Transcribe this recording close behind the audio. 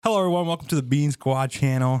Hello, everyone. Welcome to the Bean Squad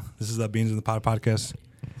channel. This is the Beans in the Pod podcast.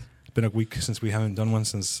 It's been a week since we haven't done one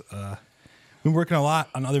since we've been working a lot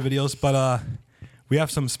on other videos, but we have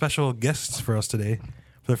some special guests for us today.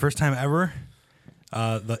 For the first time ever,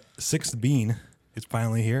 the sixth Bean is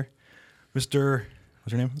finally here. Mr.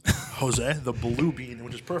 What's your name? Jose, the blue bean,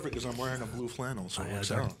 which is perfect because I'm wearing a blue flannel, so it works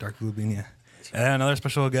out. Dark blue bean, yeah. And then another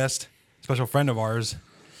special guest, special friend of ours,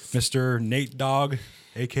 Mr. Nate Dogg,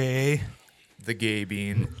 a.k.a. The gay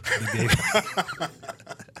bean. The gay.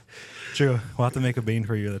 True. We'll have to make a bean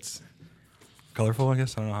for you that's colorful, I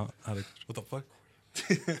guess. I don't know how to... What the fuck?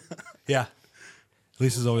 Yeah.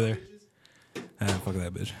 Lisa's over there. Fuck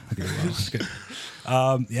that bitch. Okay, well, just kidding.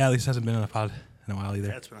 Yeah, Lisa hasn't been on a pod in a while either.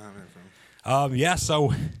 That's what I'm in from. Yeah,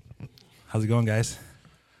 so... How's it going, guys?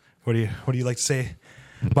 What do you like to say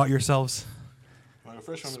about yourselves? Want to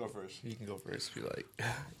go first? Or want to go first? You can go first if you like.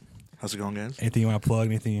 How's it going, guys? Anything you want to plug?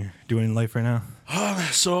 Anything you're doing in life right now?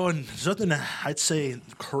 So there's nothing I'd say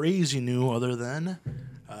crazy new other than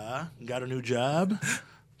got a new job,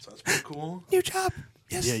 so that's pretty cool. New job.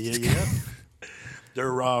 Yes. Yeah. They're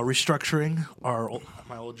restructuring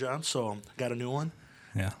my old job, so got a new one.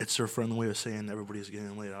 Yeah. It's their friendly way of saying everybody's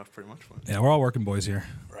getting laid off, pretty much. Yeah, we're all working boys here.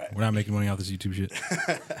 Right. We're not making money off this YouTube shit.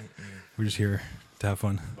 We're just here to have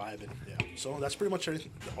fun. Vibing. Yeah. So that's pretty much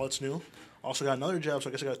everything. All that's new. Also got another job, so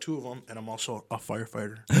I guess I got two of them, and I'm also a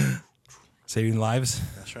firefighter. Saving lives.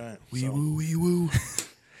 That's right. Wee woo.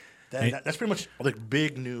 That's pretty much like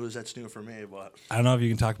big news. That's new for me, but I don't know if you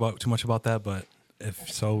can talk about too much about that, but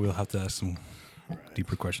if so, we'll have to ask some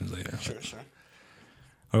deeper questions later. Sure.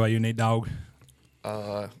 What about you, Nate Dogg?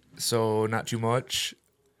 So not too much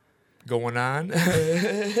going on.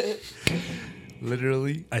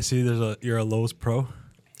 Literally. I see you're a Lowe's pro.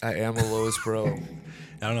 I am a Lowe's pro.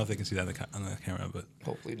 I don't know if they can see that on the camera, but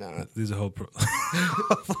Hopefully not. these are whole pro.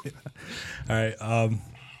 All right.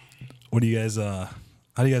 What do you guys? How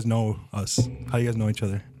do you guys know us? How do you guys know each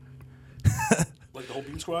other? Like the whole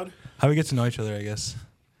Bean Squad? How do we get to know each other? I guess.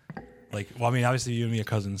 Like, well, I mean, obviously you and me are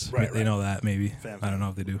cousins. Right, They know that maybe. Fam. I don't know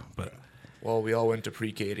if they do, but Well, we all went to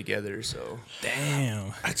pre-K together, so.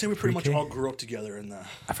 damn. I'd say we pretty much Pre-K? all grew up together in the.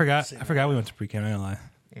 I forgot we went to pre-K. I'm not gonna lie.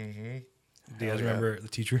 Mm-hmm. Do you guys remember the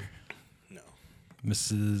teacher? No.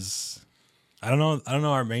 Mrs. I don't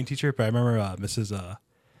know our main teacher, but I remember Mrs.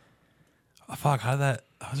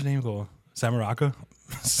 How's her name go? Samaraka?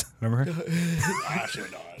 Remember her? I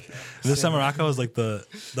should know. Mrs. Samaraka was like the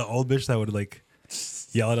old bitch that would like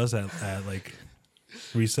yell at us at like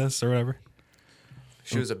recess or whatever.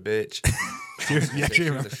 She was a bitch. You She actually was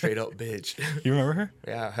remember? a straight up bitch. You remember her?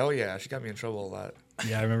 Yeah, hell yeah. She got me in trouble a lot.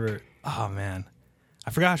 Yeah, I remember. Oh man,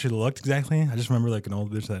 I forgot how she looked exactly. I just remember like an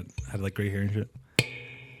old bitch that had like gray hair and shit.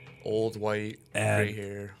 Old, white, And- gray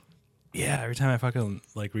hair. Yeah, every time I fucking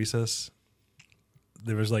like recess,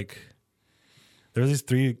 there was these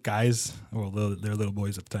three guys. Well, they're little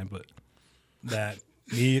boys at the time, but that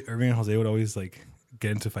me, Irving, and Jose would always like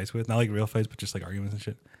get into fights with. Not like real fights, but just like arguments and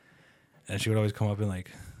shit. And she would always come up and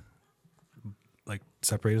like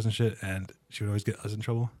separate us and shit, and she would always get us in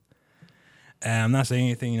trouble. And I'm not saying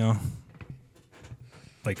anything,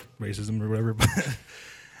 like racism or whatever,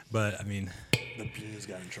 but I mean, The Beans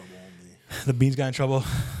got in trouble only. the Beans got in trouble,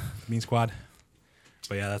 the Bean Squad.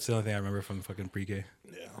 But yeah, that's the only thing I remember from fucking pre-K.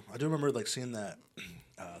 Yeah. I do remember like seeing that.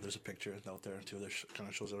 There's a picture out there too that kind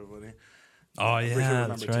of shows everybody. Oh I briefly yeah, remember,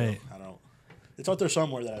 that's too. right. I don't. It's out there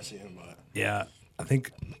somewhere that I see it, but Yeah, I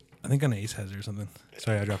think on Ace has it or something.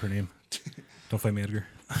 Sorry, I dropped her name. Don't flame me, Edgar.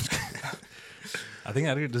 I think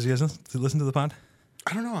Edgar, does he listen to the pod?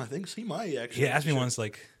 I don't know. I think he might actually. He asked me once,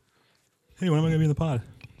 like, hey, when am I going to be in the pod?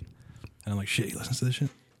 And I'm like, shit, he listens to this shit?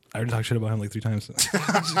 I already talked shit about him like 3 times.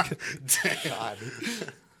 God.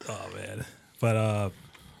 Oh, man. But,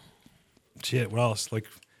 shit, what else? Like,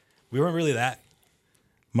 we weren't really that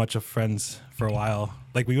much of friends for a while.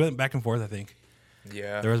 Like, we went back and forth, I think.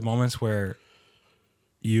 Yeah. There was moments where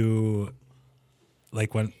you,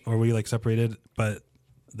 like, we, like, separated, but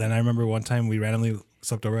then I remember one time we randomly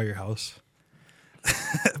slept over at your house.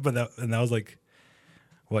 But that was, like,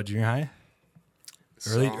 what, junior high?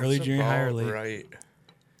 Early junior high or late? Right.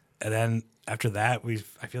 And then after that,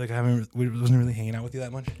 I feel like we wasn't really hanging out with you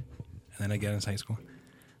that much. And then again in high school.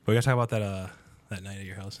 But we gotta talk about that night at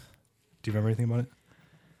your house. Do you remember anything about it?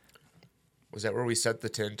 Was that where we set the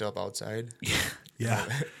tent up outside? Yeah.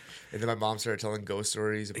 And then my mom started telling ghost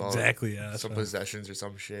stories about Exactly, yeah. some possessions or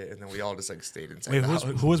some shit, and then we all just like stayed inside Wait, the house.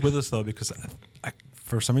 who was with us though? Because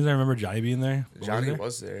for some reason I remember Johnny being there. Johnny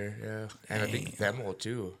was there, yeah. And I think Demo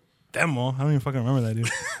too. Demo? I don't even fucking remember that dude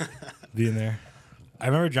being there. I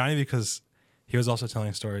remember Johnny because he was also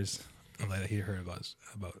telling stories that he heard about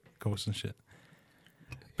ghosts and shit.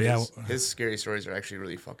 But yeah, his scary stories are actually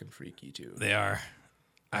really fucking freaky too. they are.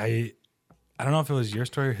 I don't know if it was your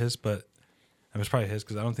story or his, but it was probably his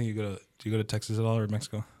because I don't think do you go to Texas at all or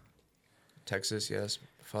Mexico? Texas, yes.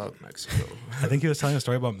 Fuck Mexico. I think he was telling a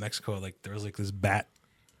story about Mexico. Like there was like this bat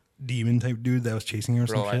demon type dude that was chasing him or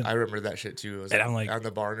Bro, some shit. I remember that shit too. It was And I'm like, on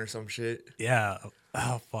the barn or some shit. yeah.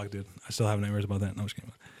 Oh fuck, dude. I still have nightmares about that. No, I'm just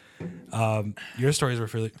kidding. Your stories were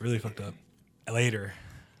really, really fucked up later,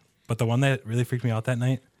 but the one that really freaked me out that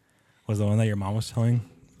night was the one that your mom was telling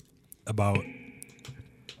about.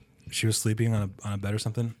 She was sleeping on a bed or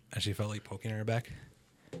something, and she felt like poking in her back,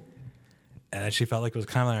 and then she felt like it was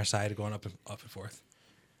kind of on her side, going up and forth.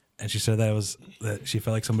 And she said that she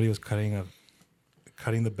felt like somebody was cutting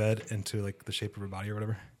the bed into like the shape of her body or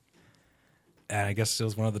whatever. And I guess it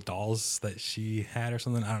was one of the dolls that she had or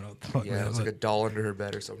something. I don't know. What the fuck Yeah, it was like a doll under her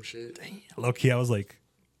bed or some shit. Low key, I was like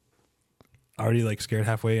already like scared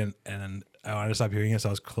halfway, and then I wanted to stop hearing it, so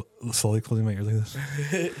I was slowly closing my ears like this.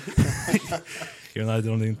 Even though I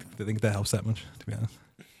don't think that helps that much, to be honest.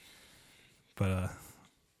 But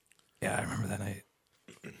yeah, I remember that night.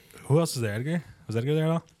 Who else was there? Edgar? Was Edgar there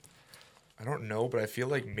at all? I don't know, but I feel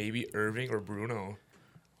like maybe Irving or Bruno.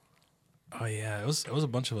 Oh yeah, it was a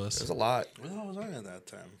bunch of us. There's a lot. Where the hell was I at that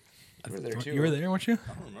time? You were there too. You were there, weren't you?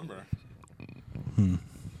 I don't remember.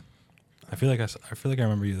 I feel like I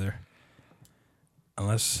remember you there.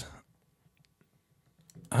 Unless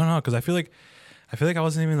I don't know, because I feel like I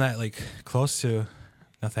wasn't even that like close to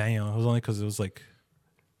Nathaniel. It was only because it was like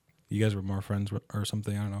you guys were more friends or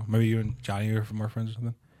something. I don't know. Maybe you and Johnny were more friends or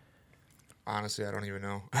something. Honestly, I don't even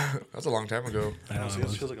know. That was a long time ago. I know. Honestly, it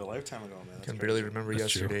feels like a lifetime ago, man. I can barely remember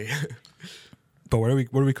That's true. yesterday. But where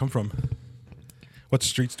do we come from? What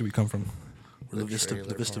streets do we come from? We're the Vista villains.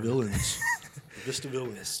 The Vista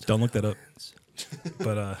villains. Don't look that up.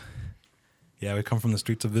 But yeah, we come from the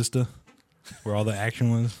streets of Vista, where all the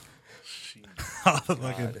action was,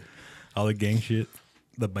 all the gang shit,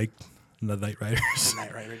 the bike, the Night Riders.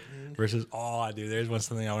 Night Rider. Versus, dude, there's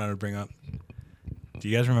something I wanted to bring up. Do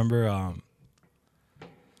you guys remember?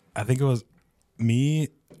 I think it was me,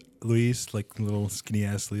 Luis, like little skinny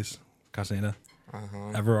ass Luis Castaneda,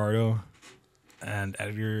 Everardo, and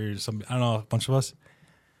Edgar. I don't know, a bunch of us.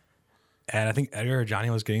 And I think Edgar or Johnny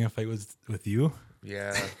was getting a fight with you.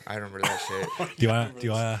 Yeah, I remember that shit.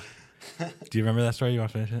 Do you remember that story? You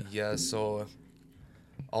want to finish it? Yeah, so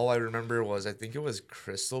all I remember was I think it was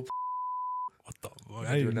Crystal. What the fuck?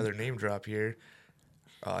 I do another name drop here.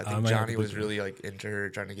 I think Johnny was really like into her,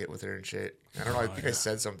 trying to get with her and shit. I don't know. I think I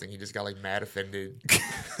said something. He just got like mad offended.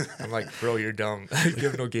 I'm like, bro, you're dumb. You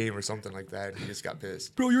have no game or something like that. And he just got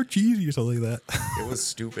pissed. Bro, you're cheesy or something like that. It was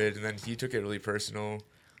stupid. And then he took it really personal.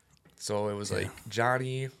 So it was like,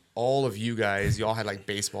 Johnny, all of you guys, y'all had like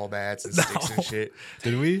baseball bats and sticks and shit.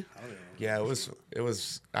 Did we? Yeah, it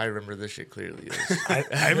was. I remember this shit clearly.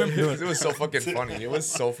 I remember It was so fucking funny. It was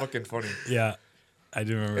so fucking funny. Yeah, I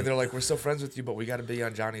do remember. And they're like, we're still friends with you, but we got to be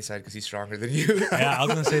on Johnny's side because he's stronger than you. Yeah, I was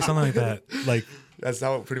gonna say something like that. Like that's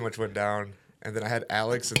how it pretty much went down. And then I had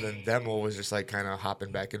Alex, and then Demo was just like kind of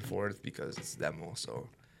hopping back and forth because it's Demo. So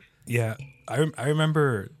yeah, I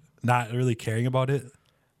remember not really caring about it,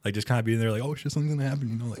 like just kind of being there, like, oh shit, something's gonna happen,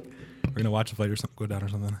 you know, like we're gonna watch the fight or something go down or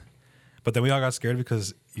something. But then we all got scared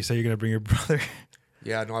because you said you're gonna bring your brother.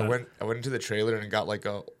 Yeah, no, I went into the trailer and got like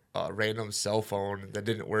a random cell phone that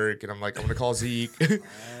didn't work, and I'm like, I'm gonna call Zeke.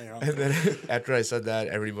 And then after I said that,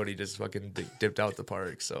 everybody just fucking dipped out the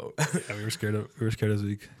park. So yeah, we were scared of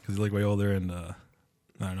Zeke because he's like way older, and I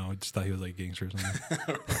don't know, we just thought he was like gangster or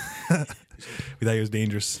something. We thought he was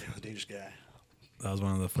dangerous. He was a dangerous guy. That was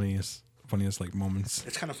one of the funniest like moments.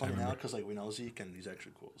 It's kind of funny now because like we know Zeke and he's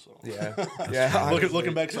actually cool. So yeah.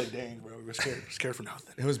 Looking back, it's like, dang, bro, we're scared for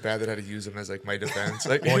nothing. It was bad that I had to use him as like my defense.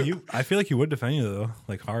 Like, Well, I feel like he would defend you though,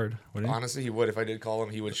 like hard. Wouldn't he? Honestly, he would. If I did call him,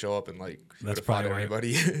 he would show up and like That's probably probably why.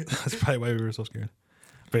 everybody. That's probably why we were so scared.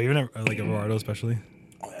 But even like Everardo especially,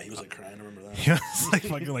 Oh yeah, he was like crying. I remember that. he was like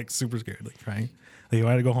fucking like super scared, like crying. Like he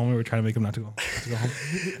wanted to go home. We were trying to make him not to go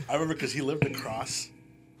home. I remember because he lived across,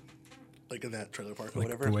 like in that trailer park or Like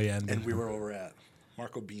whatever. the way end. And we were over at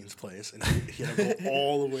Marco Bean's place, and he had to go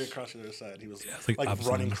all the way across the other side. He was it's like like opposite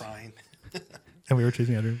running, ends. crying. And we were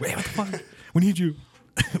chasing after him. Wait, what the fuck? We need you.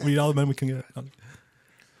 We need all the men we can get. That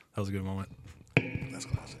was a good moment. That's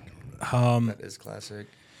classic. That is classic.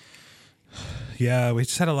 Yeah, we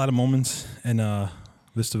just had a lot of moments in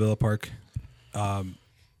Vista Villa Park. I'm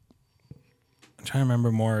trying to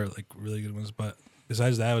remember more like really good ones, but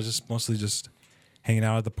besides that, it was just mostly just hanging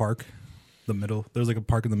out at the park, the middle. There was like a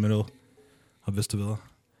park in the middle of Vista Villa.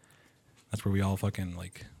 That's where we all fucking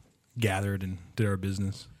like gathered and did our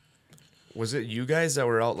business. Was it you guys that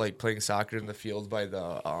were out like playing soccer in the field by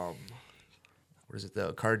the what is it,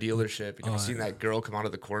 the car dealership? You ever seen that girl come out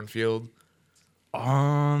of the cornfield?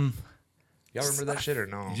 Y'all remember that shit or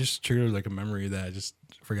no? You just triggered like a memory that I just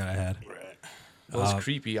forgot I had. Right. It was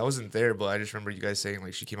creepy. I wasn't there, but I just remember you guys saying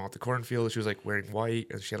like she came out the cornfield. She was like wearing white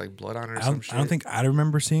and she had like blood on her or some shit. I don't think I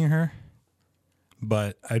remember seeing her,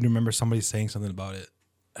 but I remember somebody saying something about it.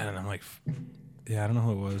 And I'm like, yeah, I don't know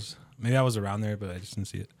who it was. Maybe I was around there, but I just didn't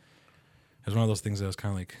see it. It was one of those things that was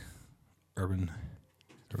kind of like urban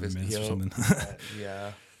myths or something.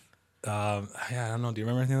 Yeah. Yeah, I don't know. Do you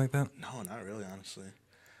remember anything like that? No, not really, honestly.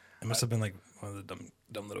 It must have been like one of the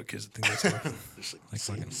dumb little kids that think that's stuff. Just Like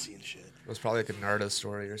fucking seeing shit. It was probably like a Narda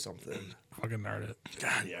story or something. fucking Narda.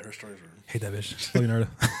 God, yeah, her stories were. Hate that bitch. Fucking Narda.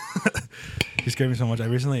 She scared me so much. I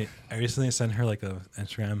recently sent her like a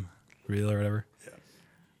Instagram reel or whatever. Yeah.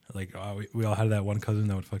 Like we all had that one cousin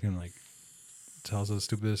that would fucking like tell us the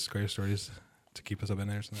stupidest, greatest stories to keep us up in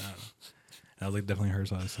there or something. I don't know. And I was like definitely her,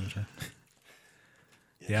 so I sent her.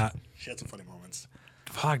 Yeah. She had some funny moments.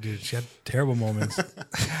 Fuck, dude. She had terrible moments.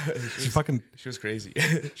 She was crazy.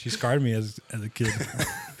 She scarred me as a kid.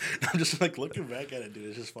 I'm just like looking back at it, dude.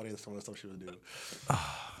 It's just funny some of the stuff she would do.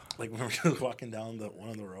 Like when we were walking down one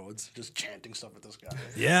of the roads, just chanting stuff at this guy.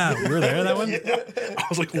 Yeah, we were there that one. Yeah. I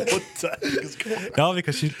was like, what the heck is going on? No,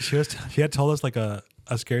 because she had told us like a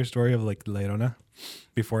scary story of like La Llorona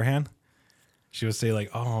beforehand. She would say like,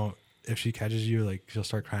 oh, if she catches you, like she'll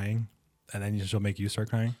start crying, and then she'll make you start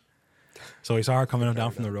crying. So we saw her coming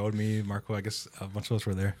down from the road. Me, Marco, I guess a bunch of us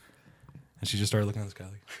were there, and she just started looking at this guy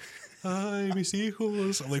like, "Ay, mis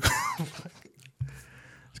hijos." I'm like,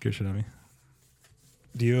 scared shit out of me.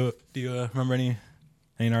 Do you remember any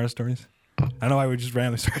Narda stories? I don't know why we just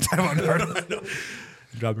randomly started talking about Narda.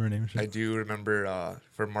 Dropping her name. I do remember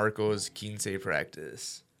for Marco's quince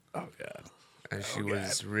practice. Oh god. And she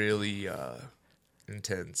was really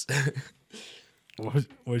intense. What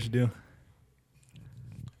did she do?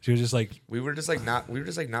 She was just like we were just like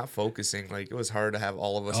not focusing. Like it was hard to have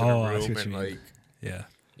all of us in a room and like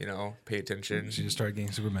pay attention. She just started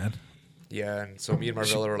getting super mad. Yeah, and so me and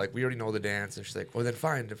Marvella were like, we already know the dance, and she's like, well then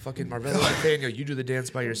fine, fucking Marvella and Nathaniel, you do the dance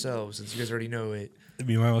by yourselves since you guys already know it.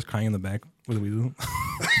 Meanwhile, I was crying in the back with Weasel.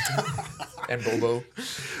 And Bobo.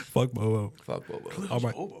 Fuck Bobo. Fuck Bobo. Oh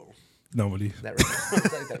my. Bobo. Nobody. That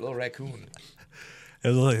it's like that little raccoon. It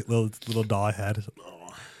was like a little doll I had.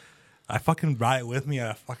 I fucking brought it with me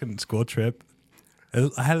at a fucking school trip.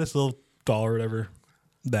 I had this little doll or whatever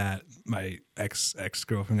that my ex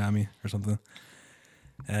girlfriend got me or something.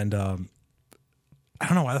 And I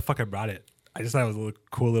don't know why the fuck I brought it. I just thought it was a little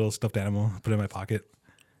cool little stuffed animal. I put it in my pocket,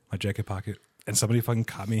 my jacket pocket. And somebody fucking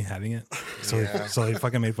caught me having it. So they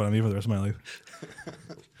fucking made fun of me for the rest of my life.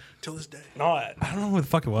 Till this day. No, I don't know who the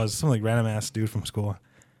fuck it was. Some like random ass dude from school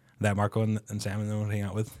that Marco and Sam and them would hang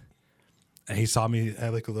out with. And he saw me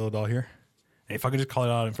have like a little doll here. And he fucking just called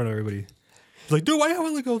it out in front of everybody. He's like, dude, why you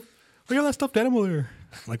have like look at that stuffed animal there?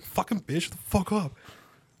 I'm like, fucking bitch, shut the fuck up.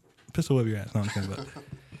 Pistol whip your ass. No, I'm kidding, but.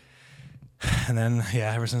 And then,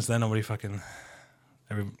 yeah, ever since then, nobody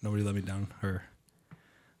let me down or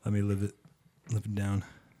let me live it down.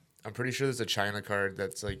 I'm pretty sure there's a China card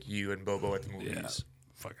that's like you and Bobo at the movies. Yeah,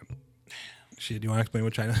 fucking. Shit, do you want to explain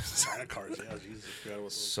what China is? China cards, yeah,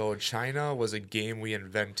 Jesus. So China was a game we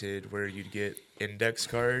invented where you'd get index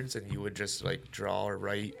cards and you would just like draw or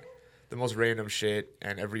write the most random shit,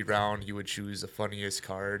 and every round you would choose the funniest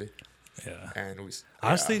card. Yeah. And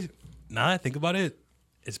honestly, now that I think about it,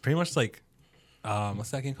 it's pretty much like,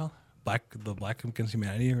 what's that game called? The Black Against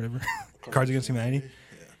Humanity or whatever. Cards Against Humanity.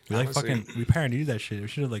 Yeah. We pioneered that shit. We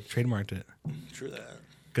should have like trademarked it. True that.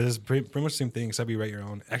 Because it's pretty much the same thing except you write your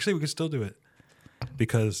own. Actually, we could still do it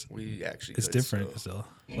because it's different still.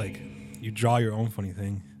 Like you draw your own funny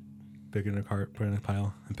thing, pick it in a cart, put it in a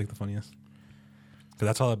pile, and pick the funniest. Because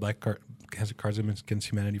that's all that Black Cards Against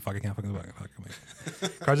Humanity. Fuck, I can't fucking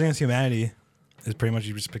Cards Against Humanity is pretty much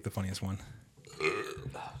you just pick the funniest one.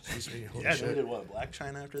 Excuse me. Yeah, they did what? Black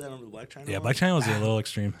China after that? Remember the Black China? Yeah, Black China was a little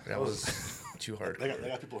extreme. That was too hard. They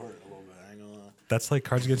got people hurt a little bit. I ain't gonna lie. That's like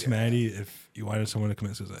Cards Against Humanity if you wanted someone to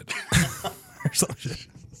commit suicide or some shit.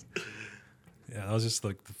 Yeah, that was just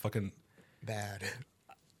like the fucking bad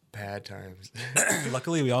times.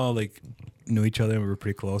 Luckily, we all like knew each other and we were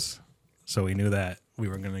pretty close, so we knew that we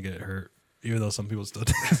weren't gonna get hurt, even though some people still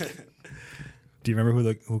did. Do you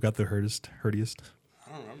remember who got the hurtiest? I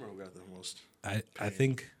don't remember who got the most. I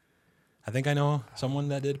think I know someone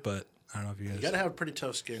that did, but I don't know if you guys. You gotta have a pretty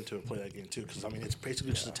tough skin to play that game too, because I mean it's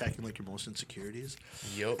basically just attacking like your most insecurities.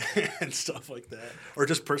 Yep. And stuff like that, or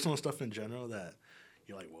just personal stuff in general that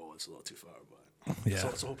you're like, whoa, it's a little too far, but yeah,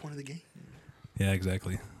 that's the whole point of the game. Yeah,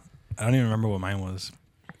 exactly. I don't even remember what mine was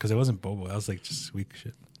because it wasn't Bobo. That was like just weak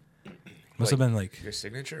shit. Must have been like your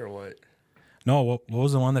signature or what? No, what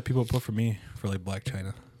was the one that people put for me for like Black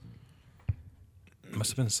China? It must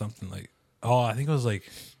have been something like I think it was like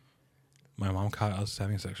my mom caught us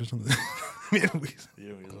having sex or something.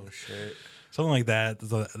 Oh shit. Something like that.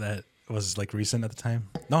 That was like recent at the time.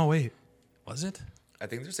 No, wait, was it? I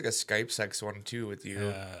think there's like a Skype sex one too with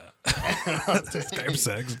you. Skype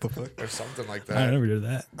sex, what the fuck, or something like that. I never did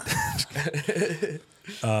that.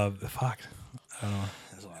 Fuck, I don't know.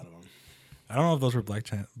 There's a lot of them. I don't know if those were Black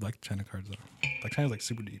China cards though. Black China's like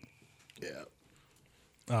super deep. Yeah.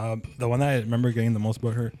 The one that I remember getting the most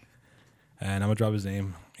about her, and I'm gonna drop his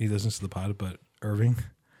name. He listens to the pod, but Irving.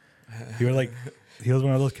 He was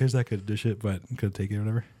one of those kids that could dish it but couldn't take it or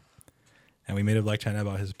whatever. And we made a Black China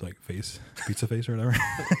about his like face, pizza face or whatever,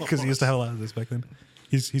 because he used to have a lot of this back then.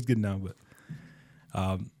 He's good now, but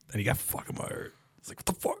and he got fucking hard. It's like, what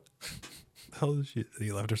the fuck? The hell is this shit?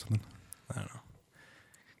 He left or something. I don't know.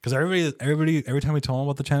 Because everybody, every time we told him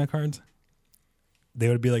about the China cards, they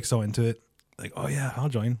would be like so into it, like, oh yeah, I'll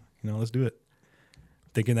join. Let's do it.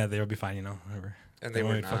 Thinking that they would be fine, whatever. And they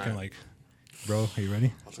were not. Fucking like, bro, are you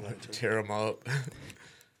ready? Tear them up.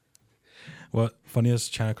 What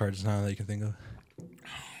funniest China cards now that you can think of?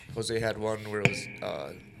 Jose had one where it was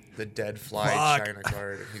the dead fly China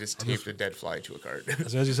card. And he just taped a dead fly to a card.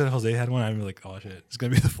 As soon as you said Jose had one, I'm like, oh shit, it's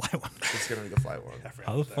gonna be the fly one. It's gonna be the fly one.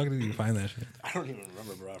 How the fuck did you find that shit? I don't even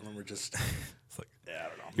remember, bro. I remember just. It's like, yeah, I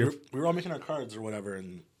don't know. We were all making our cards or whatever,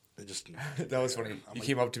 and it just. That was funny. You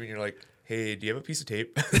came up to me and you're like, hey, do you have a piece of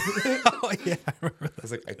tape? Oh yeah, I remember that. I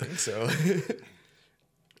was like, I think so.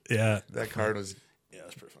 Yeah, that card was. Yeah,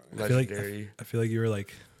 that's pretty funny. Legendary. I feel like you were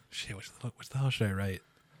like, shit, what the hell should I write?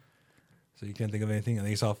 So you can't think of anything, and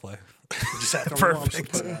then you saw a fly. Just had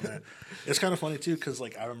perfect. Put it on there. It's kind of funny too, because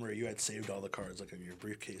like I remember you had saved all the cards like in your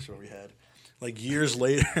briefcase where we had. Like years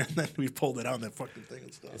later, and then we pulled it out in that fucking thing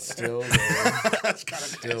and stuff. It's still there. That's kind of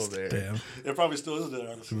still there. Damn, it probably still is there.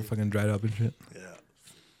 Honestly. super fucking dried up and shit. Yeah,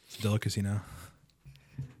 It's a delicacy now.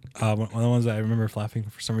 One of the ones that I remember flapping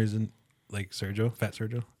for some reason, like Fat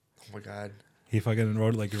Sergio. Oh my god. He fucking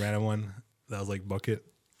wrote like a random one that was like bucket,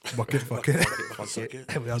 fuck it.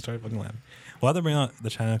 We all started fucking laughing. We'll have to bring out the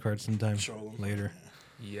China cards sometime later.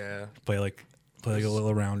 Yeah. Play like a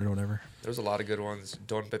little round or whatever. There's a lot of good ones.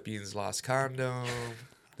 Don Pepin's Lost Condom,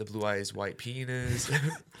 the Blue Eyes White Penis,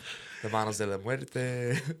 the Manos de la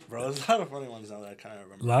Muerte. Bro, there's a lot of funny ones now that I kind of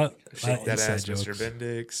remember. A lot Shake That inside Ass, jokes. Mr.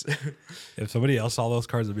 Bendix. If somebody else saw those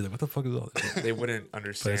cards, they'd be like, "What the fuck is all this?" They wouldn't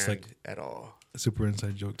understand like- at all. Super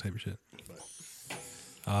inside joke type of shit.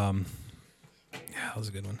 Yeah, that was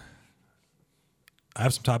a good one. I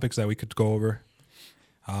have some topics that we could go over.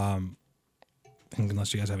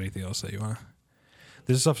 Unless you guys have anything else that you wanna.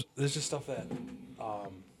 There's just stuff that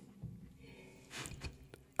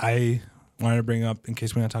I wanted to bring up in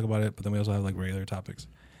case we're gonna talk about it, but then we also have like regular topics.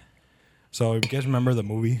 So, you guys remember the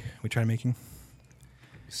movie we tried making?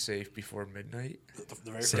 Safe Before Midnight.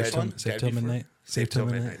 The very first one. Safe till midnight. Safe Till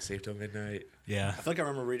Midnight. Safe Till Midnight. Yeah. I think I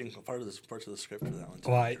remember reading parts of the script for that one. Too.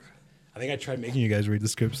 Well, I think I tried making you guys read the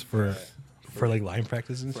scripts for like line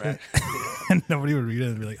practice and shit, and nobody would read it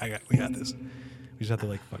and be like, "We got this." We just have to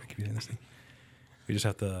like fucking keep doing this thing. You just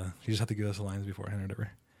have to give us the lines beforehand or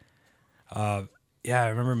whatever. Yeah, I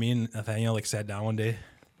remember me and Nathaniel like sat down one day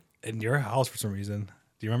in your house for some reason.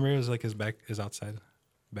 Do you remember it was like his outside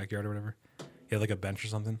backyard or whatever? He had like a bench or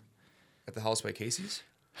something. At the house by Casey's?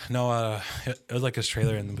 No, it was like his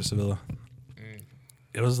trailer in the Vista.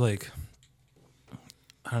 It was like,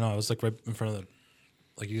 I don't know, it was like right in front of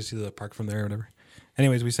like you can see the park from there or whatever.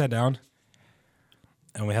 Anyways, we sat down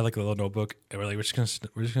and we had like a little notebook and we're like, we're just gonna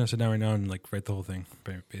sit down right now and like write the whole thing,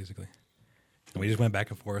 basically. And we just went back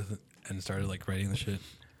and forth and started like writing the shit.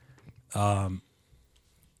 And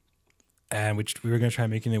we were gonna try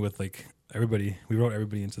making it with like everybody. We wrote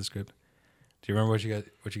everybody into the script. Do you remember what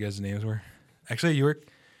you guys' names were? Actually, you were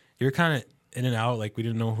kind of in and out. Like we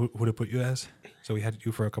didn't know who to put you as, so we had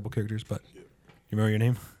you for a couple characters. But you remember your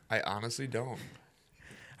name? I honestly don't.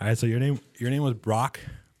 All right, so your name was Brock.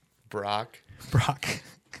 Brock.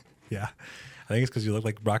 Yeah, I think it's because you look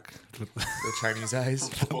like Brock. The Chinese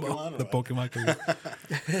eyes. Pokemon. The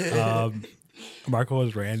Pokemon. Marco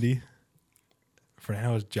was Randy.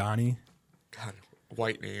 Fernando was Johnny. God,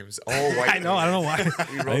 white names. All white. I know. I don't know why.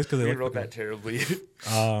 We wrote that terribly.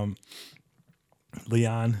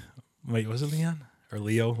 Leon. Wait, was it Leon or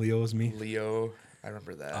Leo? Leo was me. Leo. I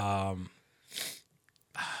remember that.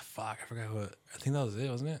 Fuck, I forgot who. I think that was it,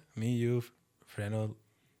 wasn't it? Me, you, Fernando.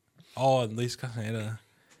 Oh, and Luis Castaneda.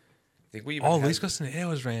 I think we Luis Castaneda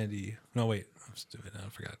was Randy. No, wait, I'm stupid. I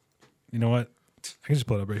forgot. You know what? I can just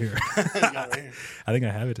pull it up right here. You got it right here. I think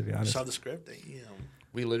I have it, to be You honest. saw the script? Damn.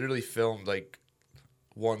 We literally filmed like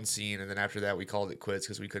one scene, and then after that, we called it quits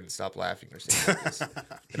because we couldn't stop laughing or saying this.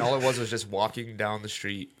 And all it was just walking down the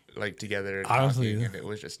street like together and Honestly, talking, and it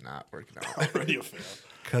was just not working out. Already a fail.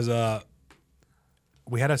 Because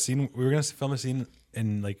we had a scene. We were gonna film a scene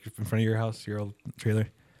in front of your house, your old trailer,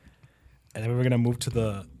 and then we were gonna move to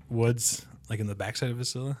the woods, like in the backside of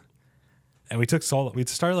Vasilla. And we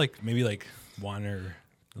started like maybe like 1 or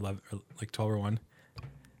 11 or like 12 or 1.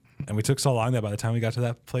 And we took so long that by the time we got to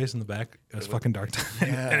that place in the back, it was fucking dark time.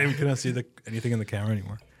 Yeah. And we couldn't see anything in the camera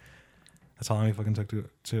anymore. That's how long we fucking took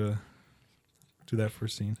to do that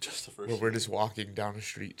first scene. Just the first. Where we're just walking down the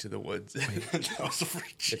street to the woods. That was the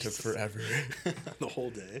first. It took forever. The whole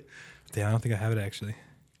day. Damn, I don't think I have it actually.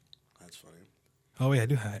 That's funny. Oh wait, I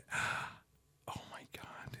do have it. Oh my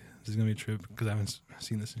god, this is gonna be a trip because I haven't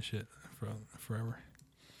seen this and shit for forever.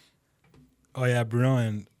 Oh yeah,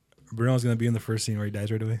 Bruno's gonna be in the first scene where he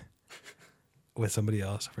dies right away with somebody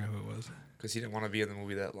else. I forgot who it was. Because he didn't want to be in the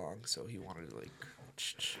movie that long, so he wanted to like.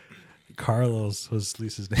 Carlos was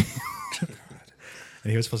Lisa's name,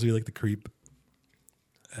 and he was supposed to be like the creep.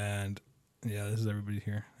 And yeah, this is everybody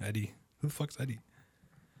here. Eddie, who the fuck's Eddie?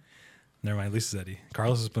 Never mind, Lisa's Eddie.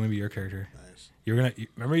 Carlos is gonna be your character. Nice.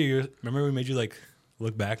 Remember we made you like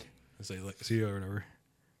look back and say like see you or whatever.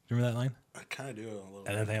 Remember that line? I kind of do a little.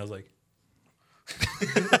 And then I was like,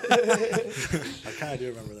 I kind of do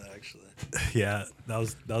remember that actually. yeah, that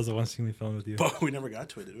was the one scene we filmed with you. But we never got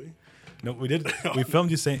to it, did we? No, we did. We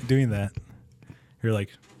filmed you doing that. You're like,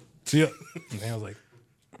 see ya. And then I was like,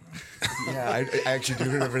 Yeah, I actually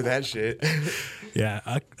do remember that shit. yeah,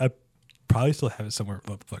 I probably still have it somewhere.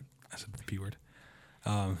 Oh, fuck, I said the P word.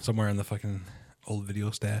 Somewhere in the fucking old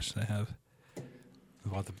video stash that I have.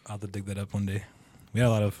 I'll have to dig that up one day. We had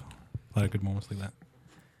a lot of good moments like that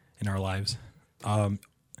in our lives. I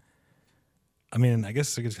mean, I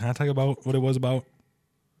guess I could kind of talk about what it was about.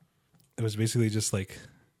 It was basically just like,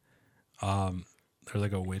 there's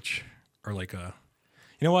like a witch or like a,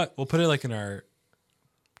 you know what? We'll put it like in our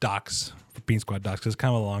docs, Bean Squad docs, because it's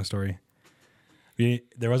kind of a long story.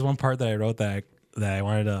 There was one part that I wrote that I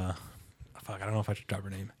wanted to, fuck, I don't know if I should drop her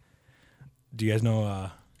name. Do you guys know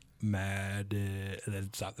Mad, and then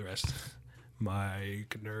stop the rest.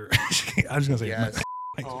 Mike Nerd. I'm just gonna say Yes.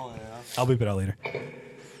 Oh yeah. I'll beep it out later.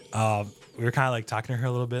 We were kind of like talking to her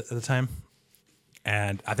a little bit at the time,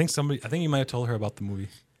 and I think you might have told her about the movie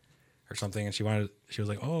or something, and she was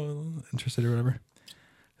like, "Oh, interested or whatever."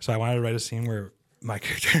 So I wanted to write a scene where her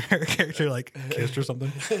character like kissed or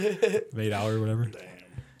something, made out or whatever. Damn.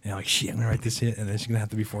 And I'm like, shit, I'm gonna write this shit, and then she's gonna have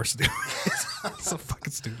to be forced to do it. It's so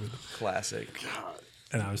fucking stupid. Classic. God.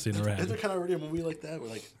 And obviously never Isn't there happened. kind of already a movie like that where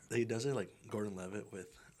like he does it like Gordon Levitt with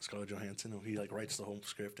Scarlett Johansson, who he like writes the whole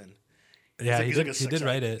script and Yeah, he's like a he did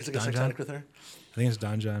write it. He's like a Don sex John? addict with her. I think it's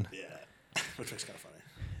Don John. Yeah, which makes kind of funny.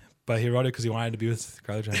 But he wrote it because he wanted to be with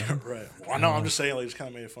Scarlett Johansson. Right. Well, no, I'm just saying like it's kind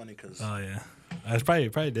of made it funny because Oh yeah, I was probably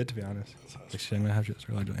did, to be honest. Like shit, I'm gonna have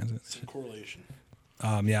Scarlett Johansson. some correlation.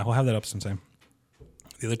 Yeah, we'll have that up sometime.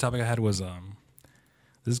 The other topic I had was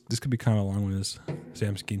this could be kind of a long one. Is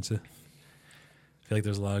Sam Skinsa. I feel like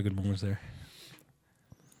there's a lot of good moments there.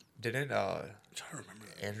 Didn't I'm trying to remember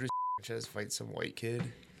that. Andrew Sanchez fight some white kid?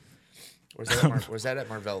 Or was that at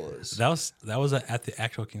Marvella's? That was at the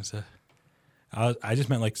actual Kinsa. I just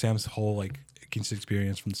meant like Sam's whole like Kinsa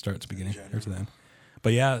experience from the start to the beginning or to the end.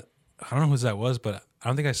 But yeah, I don't know who that was, but I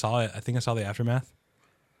don't think I saw it. I think I saw the aftermath.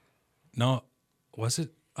 No, was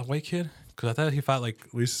it a white kid? Because I thought he fought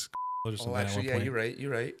like Luis or something. Oh, at actually, one yeah, point.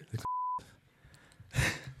 you're right.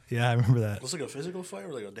 Yeah, I remember that. Was it like a physical fight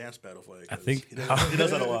or like a dance battle fight? I think- he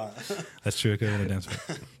does that a lot. That's true. It could have been a dance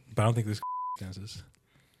fight. But I don't think this dances.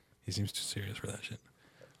 He seems too serious for that shit.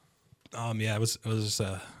 Yeah, it was just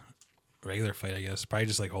a regular fight, I guess. Probably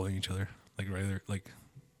just like holding each other, like regular, like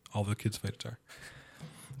all the kids' fights are.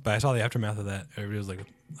 But I saw the aftermath of that. Everybody was like a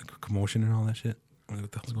commotion and all that shit. I was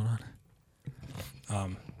like, what the hell's going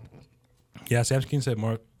on? Yeah, Sam Skeen said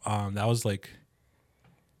more. That was like,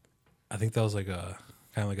 I think that was like a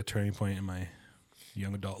kind of like a turning point in my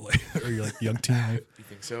young adult life or like young teen life. You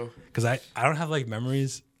think so? Because I don't have like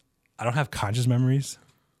memories. I don't have conscious memories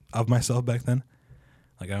of myself back then.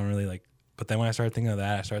 Like I don't really like. But then when I started thinking of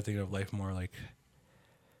that, I started thinking of life more like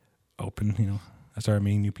open. You know, I started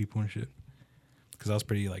meeting new people and shit. Because I was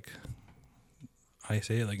pretty like, how do you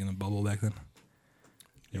say it? Like in a bubble back then.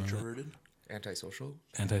 You remember that? Introverted. Antisocial?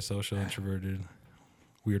 Antisocial, introverted,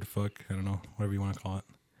 weird fuck. I don't know, whatever you want to call it.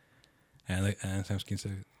 And Sam Skinsa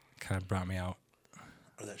kind of brought me out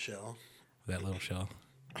Or that shell. of that little shell.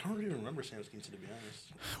 I don't even remember Sam Skinsa, to be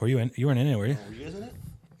honest. Were you in? You weren't in it, were you? Oh, were you guys in it?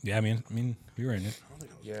 Yeah, I mean, we were in it.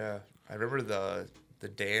 Yeah, I remember the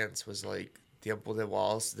dance was like Tiempo de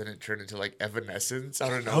Waltz, then it turned into like Evanescence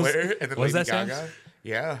out of nowhere, and then was Lady that Gaga. Sam's?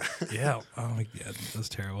 Yeah. Yeah. Oh my god, that's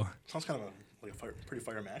terrible. Sounds kind of like a pretty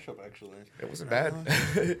fire mashup, actually. It wasn't bad.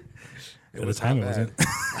 At the time, it wasn't.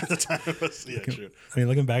 At the time, it was. Yeah, true. I mean,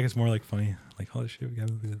 looking back, it's more like funny. Like, holy shit, we got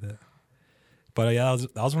to do that. But yeah,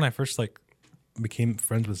 that was when I first like became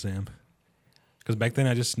friends with Sam. Because back then,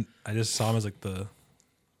 I just saw him as like the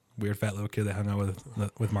weird fat little kid that hung out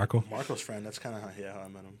with Marco. Marco's friend. That's kind of how I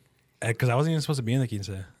met him. Because I wasn't even supposed to be in the Quince.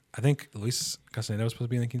 I think Luis Castaneda was supposed to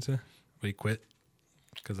be in the Quince, but he quit.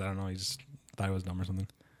 Because I don't know, he just thought it was dumb or something.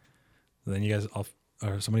 And then you guys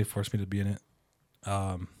or somebody forced me to be in it.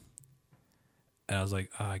 And I was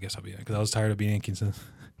like, oh, I guess I'll be in it. Because I was tired of being in Quince. I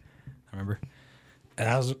remember. And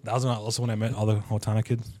that was also when I met all the Otana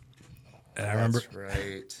kids. And I remember. That's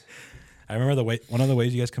right. I remember one of the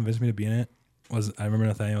ways you guys convinced me to be in it was I remember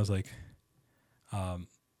Nathaniel was like,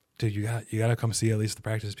 dude, you gotta come see at least the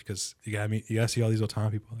practice because you gotta see all these Otana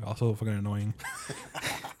people. They're also fucking annoying.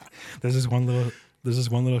 There's this one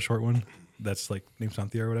little short one that's like named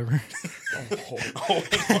Santia or whatever.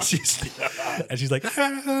 and she's like,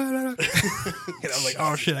 and I was like,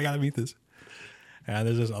 oh shit, I gotta meet this. And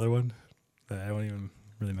there's this other one that I won't even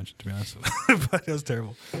really mention, to be honest. But it was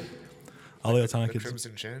terrible. All the Otana kids.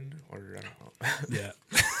 Crimson Chin, or I don't know. Yeah.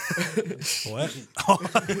 What? Oh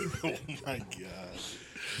my god.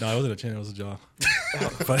 No, it wasn't a chin. It was a jaw.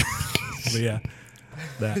 but yeah,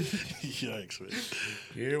 that. Yikes, man.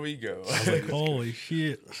 Here we go. I was like, holy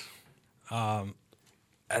shit. And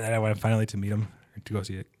then I went finally to meet him to go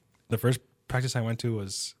see it. The first practice I went to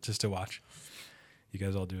was just to watch you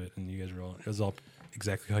guys all do it, and you guys were all. It was all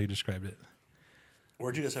exactly how you described it.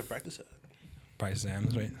 Where'd you guys have practice at? Probably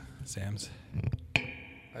Sam's, right? Sam's.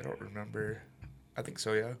 I don't remember. I think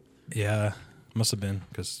so, yeah. Yeah, must have been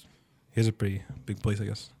because he has a pretty big place, I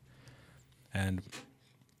guess. And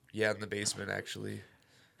yeah, in the basement, actually.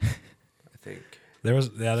 I think there was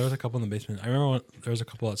a couple in the basement. I remember there was a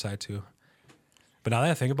couple outside too. But now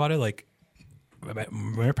that I think about it, like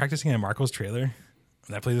when we were practicing at Marco's trailer,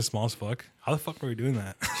 that place is small as fuck. How the fuck were we doing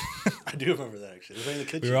that? I do remember that actually. It was right in the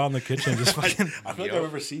kitchen. We were all in the kitchen just fucking. I feel like I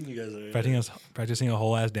remember seeing you guys there. Practicing a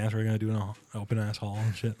whole ass dance we were gonna do in an open ass hall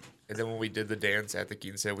and shit. And then when we did the dance at the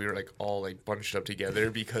Quince, we were like all like bunched up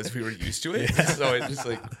together because we were used to it. Yeah. So it just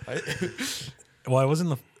like. Well, I was in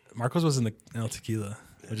the Marco's was in the El Tequila,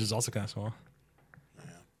 which is also kind of small.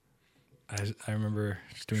 Yeah. I remember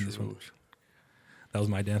just doing this one. That was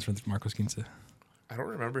my dance with Marco's Quince. I don't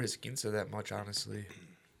remember his Quince that much, honestly.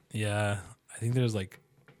 Yeah, I think there's like.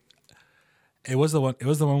 It was the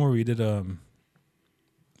one where we did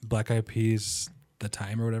Black Eyed Peas, The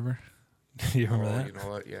Time or whatever. Do you remember that? You know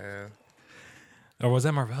what? Yeah. Or was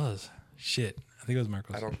that Marvella's? Shit, I think it was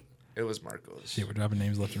Marco's. It was Marco's. Shit, we're dropping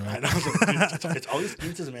names left and right. I know. It's all these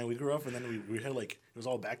Quinces, man. We grew up and then we had like it was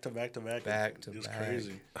all back to back to back. It was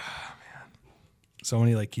crazy. Oh man, so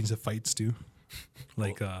many like Quince fights too.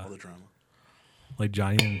 Like all the drama. Like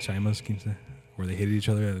Johnny and Shima's Quince, where they hated each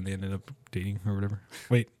other and they ended up dating or whatever.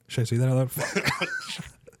 Wait, should I say that out loud?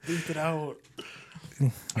 Leave it out.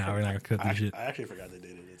 No, we're not gonna cut this shit. I actually forgot they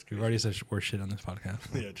dated. It's crazy. We've already said worse shit on this podcast.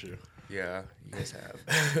 Yeah, true. Yeah, you guys have.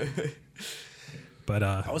 But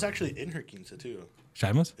I was actually in her Quince too.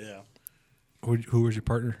 Shima's? Yeah. Who was your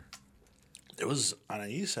partner? It was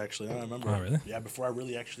Anais, actually. I don't remember. Oh, really? Yeah, before I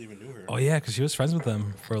really actually even knew her. Oh yeah, because she was friends with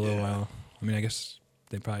them for a little while. I mean, I guess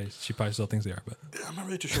she probably still thinks they are, but yeah, I'm not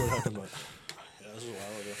really too sure what happened, but yeah, this was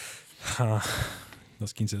a while ago.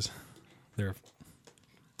 Those Quinces, they're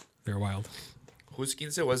wild. Whose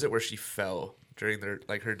Quince was it where she fell during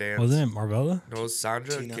her dance? Wasn't it Marvella? No, it was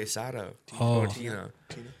Sandra Tina. Quesada. Oh. Tina.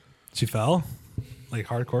 She fell? Like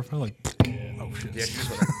hardcore fell? Like, oh shit. Yeah, she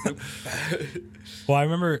just went Well, I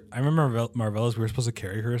remember Marvella's, we were supposed to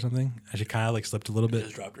carry her or something, and she kind of like slipped a little bit.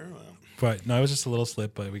 Just dropped her? Wow. But no, it was just a little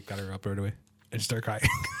slip, but we got her up right away. And she started crying.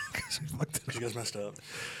 She guys messed up.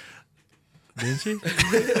 Didn't she?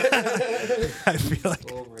 I feel like.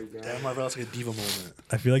 Oh my god. Damn, Marvel's like a diva moment.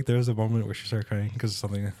 I feel like there was a moment where she started crying because of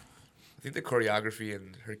something I think the choreography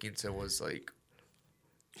in her Quince was like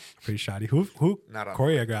pretty shoddy. Who Not on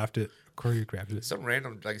choreographed it? some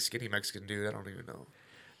random like skinny Mexican dude. I don't even know.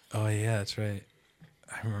 Oh yeah, that's right.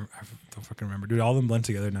 I don't fucking remember, dude. All of them blend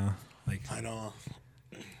together now. Like I know.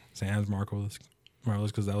 Sam's, Marvelous,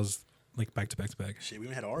 because that was like back to back to back. Shit, we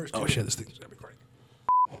even had ours too. Oh shit, this thing's recording.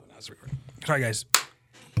 Oh, now it's recording. Sorry guys,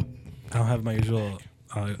 I don't have my usual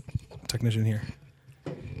technician here.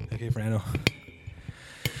 Okay, Fernando.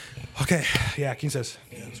 Okay, yeah, King says.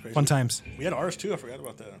 Yeah, it was crazy. Fun times. We had ours too. I forgot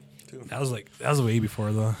about that too. That was way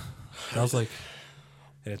before though. That was like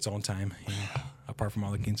at its own time, you know, apart from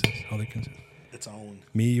all the Kinsas. Its own.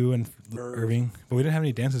 Me, you, and Irving. But we didn't have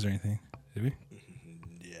any dances or anything, did we?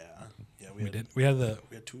 Yeah, we did. We had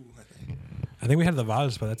two, I think. I think we had the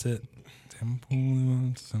vows, but that's it.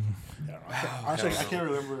 Honestly, I can't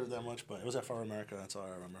remember that much, but it was at Far America. That's all I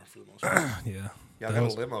remember for the most part. Yeah. Y'all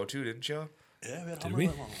got a limo too, didn't you? Yeah, we had a Did we?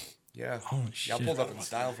 limo. Yeah. Holy shit. Y'all pulled up in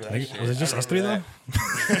style for that shit. Was it just us three though?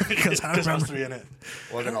 Because I remember us three in it.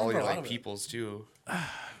 Well, then all your like peoples too.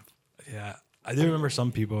 Yeah, I do remember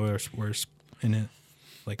some people were in it,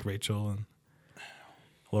 like Rachel and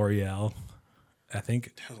L'Oreal. I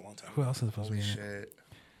think. That was a long time. Who else is supposed to be in it? Shit.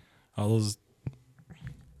 All those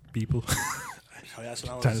people. Oh yeah, so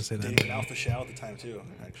I Trying to was say that. dating Alpha Shao at the time too.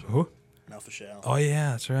 Actually. Who? Alpha Shao. Oh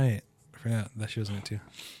yeah, that's right. I forgot that she was in it too.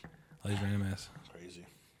 All these random ass Crazy.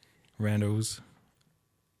 randos.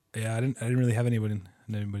 Yeah, I didn't really have anybody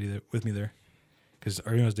there, with me there, because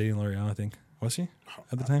Irving was dating L'Oreal. I think was she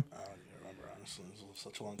at the time? I don't even remember honestly. It was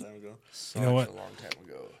such a long time ago. Such You know what? a long time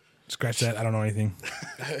ago. Scratch that. I don't know anything.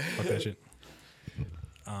 Fuck that shit.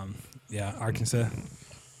 Yeah, Arkansas.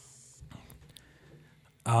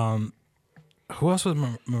 Who else was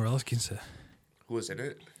Morales Quince? Who was in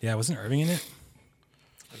it? Yeah, wasn't Irving in it?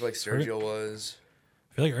 I feel like Sergio was.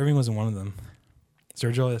 I feel like Irving was in one of them.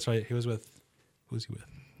 Sergio, that's right. He was with. Who was he with?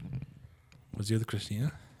 Was he with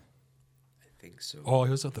Christina? I think so. Oh,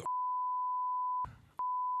 he was with the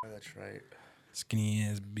That's right. skinny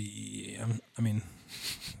as B. I mean,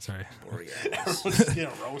 sorry. Borealis.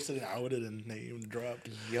 Roasted and outed and named and dropped.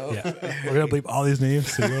 Yup. Yeah, we're gonna bleep all these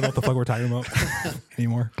names, so you don't know what the fuck we're talking about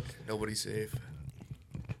anymore. Nobody's safe.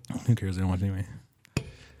 Who cares? They don't watch anyway.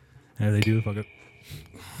 And if they do, fuck it.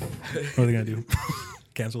 What are they gonna do?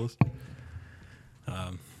 Cancel us?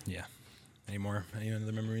 Yeah. Any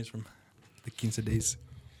other memories from the Quince days?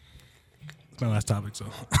 It's my last topic, so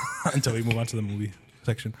until we move on to the movie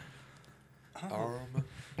section.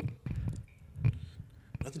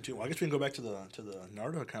 Nothing too. Well, I guess we can go back to the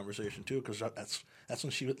Narda conversation too, because that's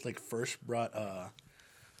when she like first brought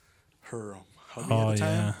her hubby at the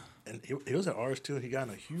time, yeah. and he was at ours too, and he got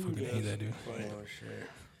in a huge. Fucking hate that dude. Fight. Oh shit.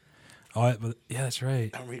 Oh, but yeah, that's right,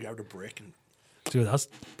 I remember he grabbed a brick and dude.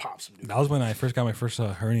 popped some dude. That was when I first got my first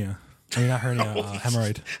hernia. I mean, not hernia,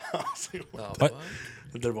 hemorrhoid. I was like, Oh, What?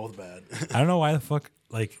 they're both bad. I don't know why the fuck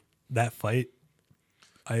like that fight.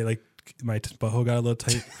 I like my butthole got a little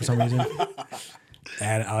tight for some reason,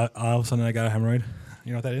 and all of a sudden I got a hemorrhoid.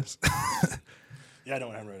 You know what that is? Yeah, I know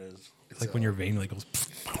what hemorrhoid is. It's like when your vein like goes.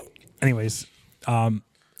 Anyways, Yuck.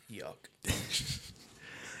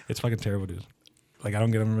 it's fucking terrible, dude. Like I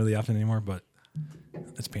don't get them really often anymore, but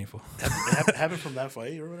it's painful. It happened from that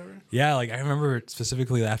fight or whatever. Yeah, like I remember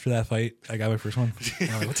specifically after that fight, I got my first one.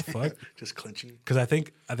 And I'm like, what the fuck? Just clinching. Because I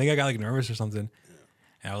think I got like nervous or something,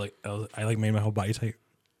 and I made my whole body tight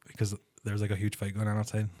because there was like a huge fight going on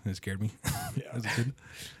outside, and it scared me as a kid,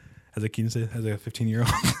 as a 15-year-old.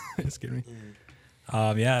 It scared me.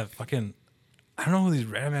 Yeah, fucking. I don't know who these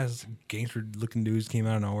random ass gangster looking dudes came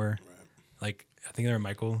out of nowhere. Right. Like I think they were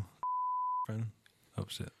Michael, friend. Oh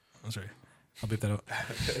shit! I'm sorry. I'll beep that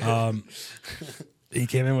out. He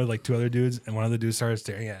came in with like two other dudes, and one of the dudes started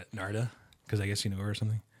staring at Narda because I guess he knew her or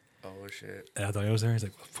something. Oh shit. And I thought he was there. He's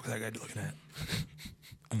like, "What the fuck is that guy looking at?"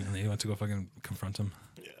 And then they went to go fucking confront him.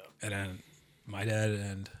 Yeah. And then my dad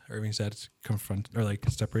and Irving's dad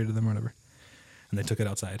separated them or whatever, and they took it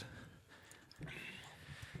outside.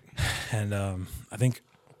 And I think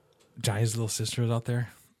Johnny's little sister was out there,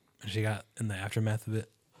 and she got in the aftermath of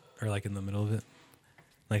it, or like in the middle of it.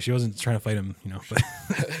 Like she wasn't trying to fight him, you know,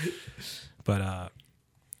 but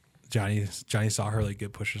Johnny saw her like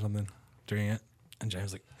get pushed or something during it, and Johnny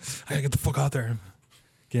was like, "I gotta get the fuck out there and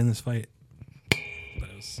get in this fight." But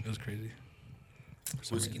it was crazy.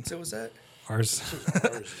 Whose quince was that? Ours.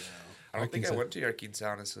 I don't think I went to your quince,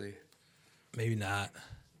 honestly. Maybe not.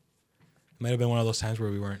 It might have been one of those times where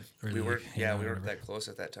we weren't really. We weren't. hanging Yeah, out we or weren't whatever. that close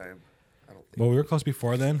at that time. I don't think. Well, we were close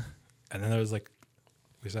before then, and then there was like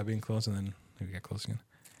we stopped being close, and then we got close again.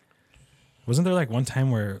 Wasn't there like one time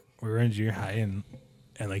where we were in junior high and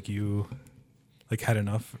like you like had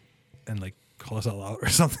enough and like call us all out or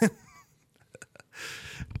something?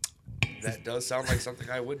 That does sound like something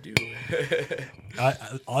I would do.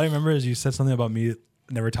 All I remember is you said something about me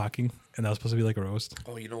never talking, and that was supposed to be like a roast.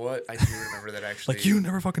 Oh, you know what? I do remember that actually. Like, you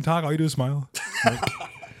never fucking talk. All you do is smile. Like,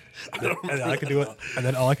 and I could do it, and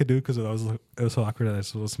then all I could do because it was so awkward that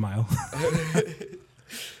I was smile.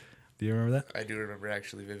 Do you remember that? I do remember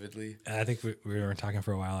actually vividly. And I think we were talking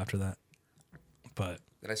for a while after that, but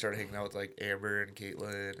Then I started hanging out with like Amber and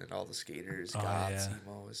Caitlin and all the skaters, goths,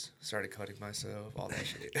 emos. Started cutting myself, all that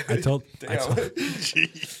shit.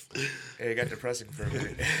 It got depressing for a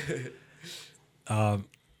minute.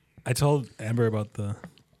 I told Amber about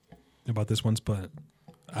this once, but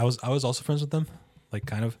I was also friends with them, like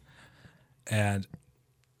kind of, and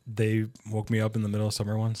they woke me up in the middle of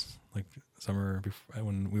summer once, like summer before,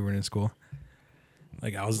 when we were in school.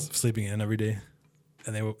 Like I was sleeping in every day,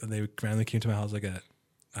 and they randomly came to my house like at,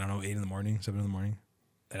 I don't know, 8 in the morning, 7 in the morning,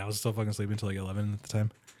 and I was still fucking sleeping until like 11 at the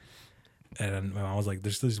time. And my mom was like,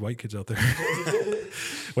 "There's these white kids out there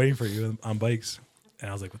waiting for you on bikes," and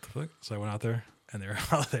I was like, "What the fuck?" So I went out there, and they were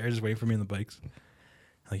out there just waiting for me on the bikes.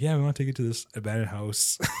 Like, yeah, we want to take you to this abandoned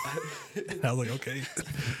house. And I was like, okay.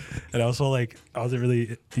 And also, like, I wasn't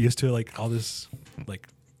really used to like all this like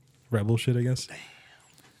rebel shit, I guess. Damn.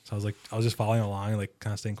 So I was just following along, like,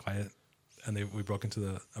 kind of staying quiet. And we broke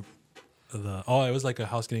into it was like a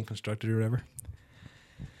house getting constructed or whatever.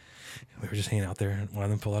 We were just hanging out there, and one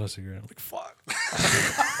of them pulled out a cigarette. I'm like, fuck.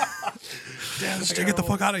 Damn, let's get the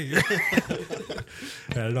fuck out of here.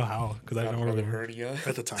 I don't know how, because I don't know where we were. Hernia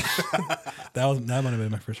at the time. that might have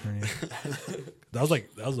been my first hernia. That was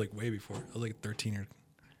like way before. I was like 13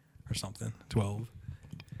 or something, 12.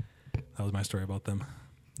 That was my story about them.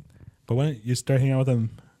 But when you start hanging out with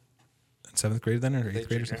them in 7th grade then, or 8th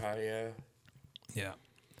grade or something? High, Yeah.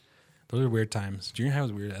 Those are weird times. Junior high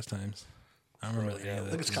was weird ass times. I don't remember any of that. I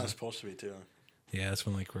think it's kind of supposed to be too. Yeah, that's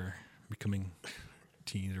when like we're becoming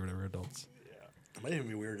teens or whatever, adults. Yeah, it might even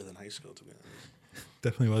be weirder than high school, to be honest.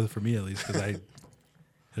 Definitely was for me, at least, because it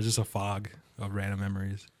was just a fog of random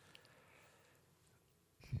memories.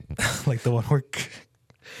 Like the one where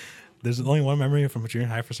there's only one memory from junior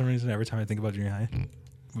high for some reason. Every time I think about junior high,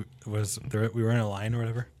 we were in a line or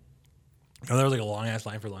whatever. And there was like a long ass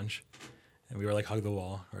line for lunch, and we were like hug the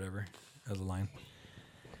wall or whatever as a line.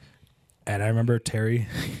 And I remember Terry,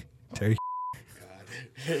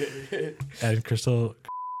 and Crystal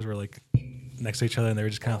were like next to each other, and they were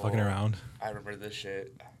just kind of fucking around. I remember this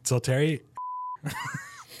shit. So Terry,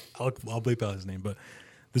 I'll bleep out his name, but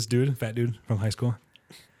this dude, fat dude from high school,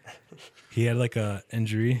 he had like a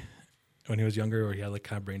injury when he was younger, or he had like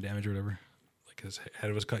kind of brain damage or whatever. Like his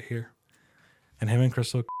head was cut here, and him and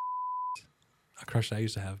Crystal, a crush that I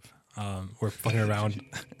used to have, were fucking around.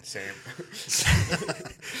 Same.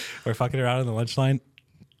 We're fucking around in the lunch line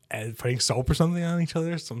and putting soap or something on each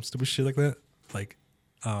other, some stupid shit like that, like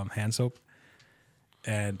hand soap.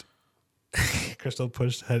 And Crystal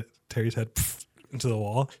pushed Terry's head into the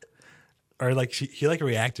wall, or like he like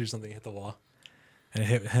reacted or something, hit the wall, and it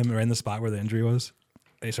hit him right in the spot where the injury was.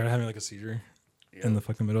 And he started having like a seizure in the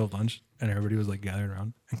fucking middle of lunch, and everybody was like gathered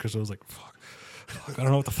around, and Crystal was like, "Fuck, I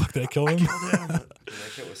don't know what the fuck did I kill him."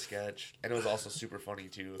 That shit was sketch, and it was also super funny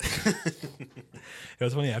too. It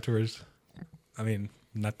was funny afterwards. I mean,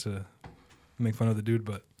 not to make fun of the dude,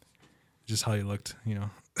 but just how he looked, you know,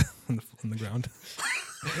 on the ground.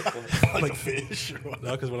 like a fish or what?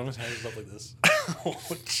 No, because one of his hands was up like this. Oh,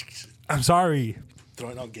 jeez. I'm sorry.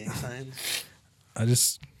 Throwing out gang signs.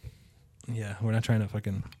 We're not trying to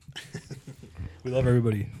fucking. We love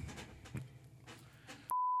everybody.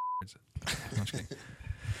 No, I'm just kidding.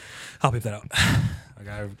 I'll beep that out. I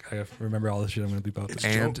gotta remember all this shit I'm gonna beep out.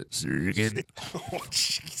 And again. Oh,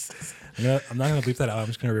 Jesus. I'm not gonna beep that out. I'm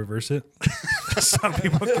just gonna reverse it. So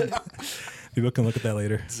people can look at that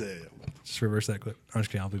later. Damn. Just reverse that clip. I'm just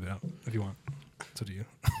kidding. I'll beep it out if you want. It's up to you.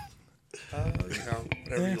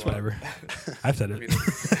 Whatever. It's whatever. I've said it.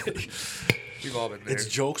 We've all been there. It's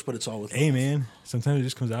jokes, but it's all with. Hey, man. Sometimes it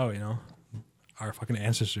just comes out, you know. Our fucking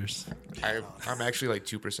ancestors. I'm actually like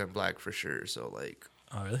 2% black for sure. So like.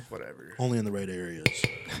 Oh, really? Whatever. Only in the right areas.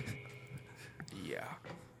 Yeah.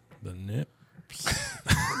 The nips.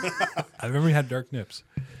 I remember we had dark nips,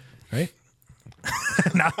 right?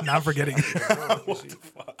 not forgetting. What the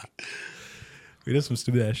fuck? We did some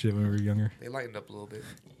stupid ass shit when we were younger. They lightened up a little bit.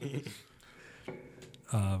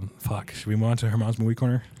 Fuck. Should we move on to Herman's movie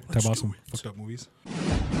corner? Talk about some fucked up movies.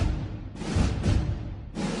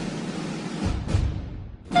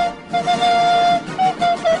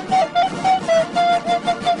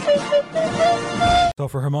 So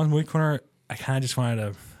for Herman's movie corner, I kind of just wanted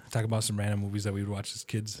to talk about some random movies that we would watch as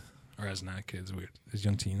kids, or as not kids, as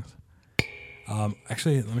young teens.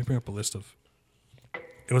 Actually, let me bring up a list of.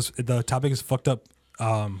 The topic is fucked up.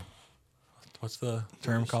 What's the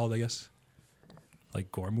term called? I guess,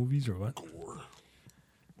 like gore movies or what? Gore.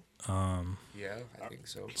 Yeah, I think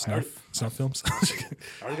so. Snuff films.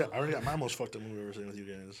 I already got my most fucked up movie I've ever seen with you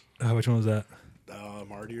guys. Which one was that?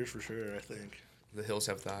 Martyrs for sure, I think. The Hills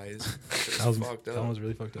Have Thighs. That was fucked up. That one was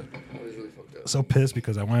really fucked up. That was really fucked up. So pissed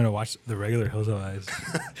because I wanted to watch the regular Hills Have Eyes.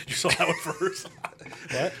 You saw that one first?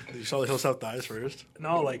 What? You saw the Hills Have Thighs first?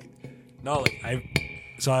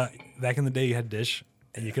 Back in the day you had Dish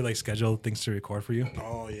and you could like schedule things to record for you.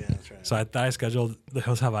 Oh yeah, that's right. So I thought I scheduled the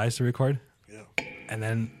Hills Have Eyes to record. Yeah. And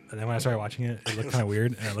then when I started watching it, it looked kind of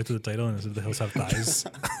weird. And I looked at the title and it said The Hills Have Thighs.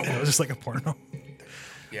 And it was just like a porno.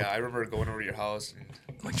 Yeah, I remember going over to your house and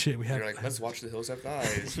Like shit, we have. you're like, let's watch The Hills Have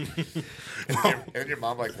Thighs. and then your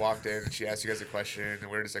mom like walked in and she asked you guys a question and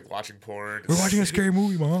we were just like watching porn. We're watching a scary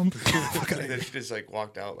movie, Mom. And then she just like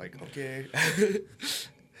walked out like, okay.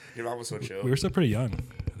 Your mom was so chill. We were still pretty young,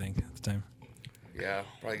 I think, at the time. Yeah,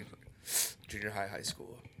 probably junior high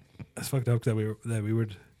school. That's fucked up that we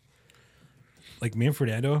would like me and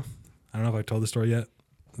Fernando. I don't know if I told the story yet.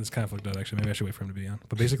 It's kind of fucked up actually. Maybe I should wait for him to be on.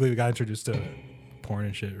 But basically, we got introduced to porn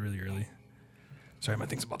and shit really early. Sorry, my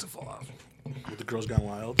thing's about to fall off. With the Girls Gone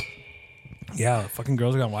Wild. Yeah, fucking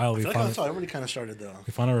Girls Gone Wild. I feel like that's how everybody kind of started though.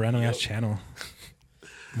 We found a random ass channel.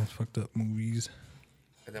 Most fucked up movies.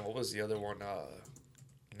 And then what was the other one?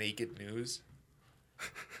 Naked News.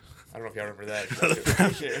 I don't know if y'all remember that.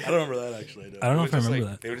 I don't remember that actually. No. I don't know if I remember like,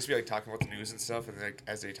 that. They would just be like talking about the news and stuff, and like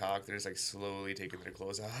as they talk, they're just like slowly taking their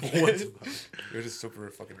clothes off. What? It was just super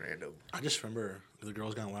fucking random. I just remember the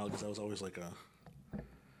Girls Gone Wild because that was always like a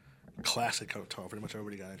classic kind of talk. Pretty much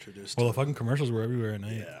everybody got introduced. Well, the fucking commercials were everywhere at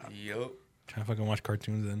night. Yeah. Yup. Trying to fucking watch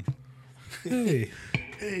cartoons then. Hey.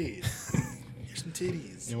 Hey, here's some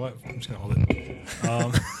titties. You know what? I'm just gonna hold it.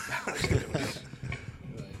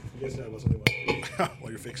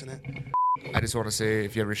 While you're fixing it. I just want to say,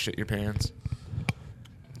 if you ever shit your pants,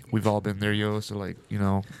 we've all been there, yo. So like, you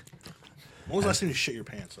know. When was the last time you shit your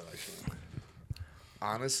pants though? Actually.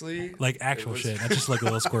 Honestly, Like actual shit, not just like a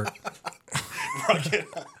little squirt. I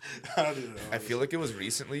don't even know. I feel like it was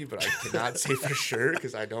recently, but I cannot say for sure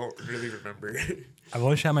because I don't really remember. I've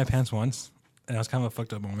only shat my pants once, and it was kind of a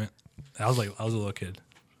fucked up moment. I was a little kid,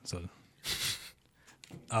 so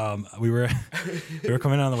we were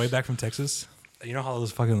coming on the way back from Texas. You know how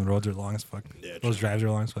those fucking roads are long as fuck. Yeah, those drives are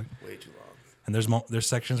long as fuck. Way too long. And there's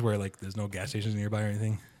sections where like there's no gas stations nearby or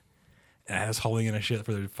anything, and I was holding in a shit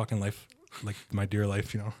for their fucking life, like my dear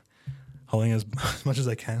life, you know, holding as much as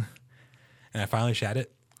I can. And I finally shat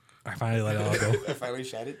it. I finally let it all go. I finally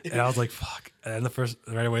shat it. And I was like, fuck. And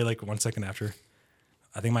right away, like 1 second after,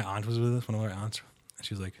 I think my aunt was with us, one of our aunts. And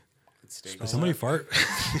she was like, did somebody fart?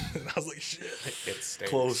 And I was like, shit. It stinks.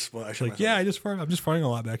 Close, but I She's like, yeah, I just farted. I'm just farting a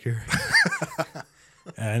lot back here.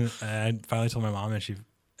 and I finally told my mom, and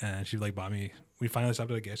she like bought me, we finally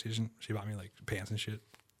stopped at a gas station. She bought me like pants and shit.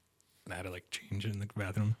 And I had to like change in the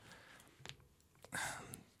bathroom.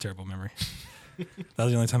 Terrible memory. That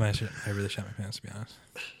was the only time I really shot my pants, to be honest.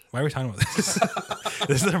 Why are we talking about this?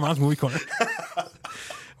 This is our mom's movie corner.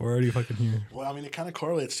 We're already fucking here. Well, I mean, it kind of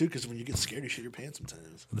correlates too, because when you get scared, you shit your pants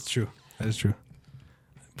sometimes. That's true. That is true.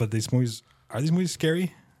 But these movies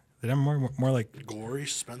scary? They're more like Gory,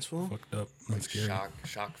 suspenseful. fucked up, not Like scary.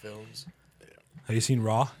 shock films. Have you seen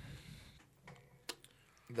Raw?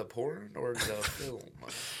 The porn or the film?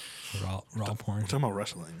 Raw porn. We're talking about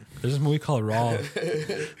wrestling. There's this movie called Raw.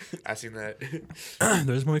 I seen that. There's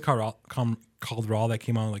this movie called Raw that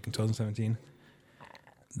came out like in 2017.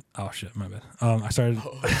 Oh shit, my bad. I started. I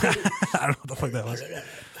don't know what the fuck that was.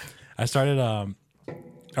 I started.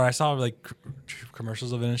 Or I saw like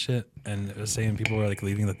commercials of it and shit, and it was saying people were like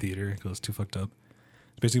leaving the theater because it was too fucked up.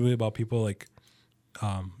 It's basically about people like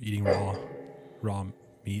eating raw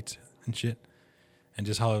meat and shit, and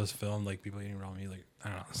just how it was filmed, like people eating raw meat, like I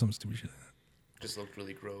don't know, some stupid shit like that. Just looked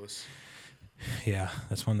really gross. Yeah,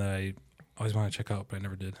 that's one that I always wanted to check out, but I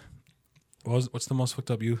never did. What's the most fucked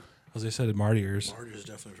up you? As I said, Martyrs. Martyrs is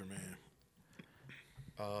definitely for me.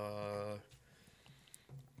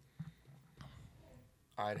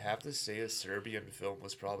 I'd have to say a Serbian film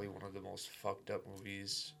was probably one of the most fucked up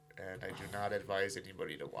movies, and I do not advise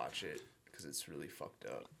anybody to watch it because it's really fucked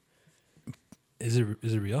up. Is it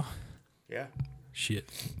real? Yeah. Shit.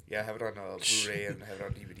 Yeah, I have it on Blu-ray and I have it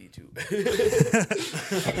on DVD too.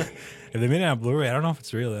 If they made it on Blu-ray, I don't know if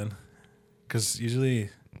it's real then, because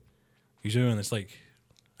usually when it's like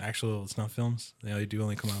actual snuff films, they do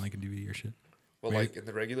only come out like a DVD or shit. Well, like in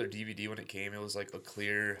the regular DVD when it came, it was like a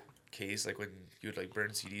clear case, like when you would like burn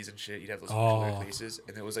CDs and shit, you'd have those clear cases,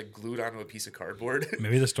 and it was like glued onto a piece of cardboard.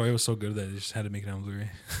 Maybe the story was so good that they just had to make it on Blu-ray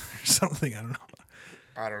or something. I don't know.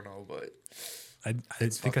 I don't know, but I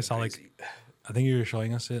think I saw crazy. I think you were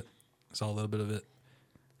showing us it. I saw a little bit of it,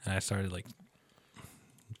 and I started like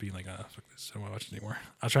being like, "Oh, fuck this! I don't want to watch it anymore."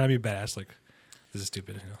 I was trying to be badass, like this is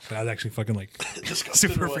stupid, you know. But I was actually fucking like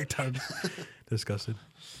super freaked out, disgusted.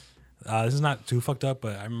 This is not too fucked up,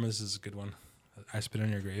 but I remember this is a good one. I Spit on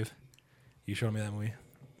Your Grave. You showed me that movie.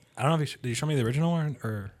 I don't know if did you show me the original one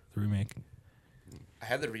or the remake? I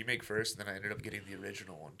had the remake first, and then I ended up getting the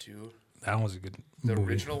original one too. That one was a good The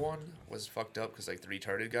movie. original one was fucked up because like the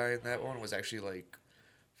retarded guy in that one was actually like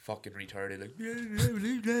fucking retarded.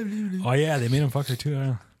 Like, Oh yeah, they made him fuck her too. I don't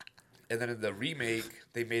know. and then in the remake,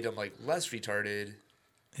 they made him like less retarded,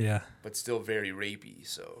 Yeah, but still very rapey.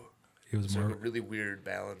 So he was it's more. like a really weird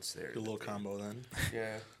balance there. Good little combo then.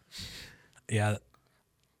 Yeah. Yeah,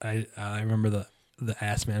 I remember the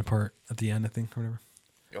ass man part at the end. I think or whatever.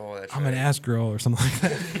 Oh, that's I'm right. an ass girl or something like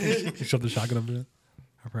that. He shoved the shotgun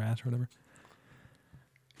up her ass or whatever.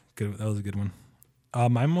 Good, that was a good one.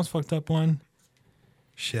 My most fucked up one.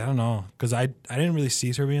 Shit, I don't know, cause I didn't really see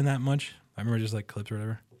JoseBean that much. I remember just like clips or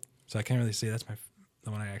whatever, so I can't really say that's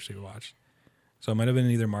the one I actually watched. So it might have been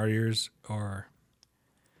either Martyrs or,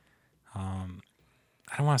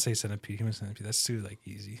 I don't want to say Centipede. Human Centipede. That's too like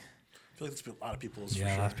easy. I feel like that's a lot of people's. Yeah, for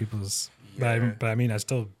a sure. lot of people's. Yeah. But I mean, I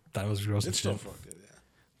still thought it was gross and It's still shit. fucked it, yeah.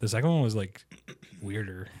 The second one was like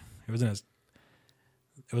weirder. It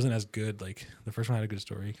wasn't as good. Like the first one had a good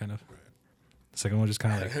story, kind of. The second one just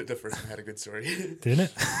kind of like The first one had a good story. didn't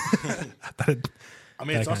it? I thought it. I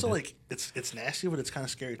mean, Yeah, it's I also kinda like it's nasty, but it's kind of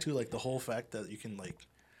scary too. Like the whole fact that you can like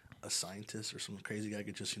a scientist or some crazy guy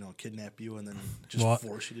could just kidnap you and then just Well,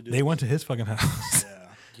 force you to do They it. went to his fucking house. Yeah,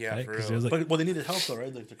 Yeah, Right? for 'Cause real. it was like, but they needed help though,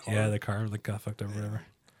 right? Like the car. yeah, the car like got fucked up or whatever.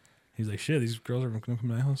 He's like, shit, these girls are gonna come to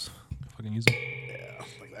my house. I'll fucking use them. Yeah,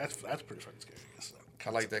 like that's pretty fucking scary. It's I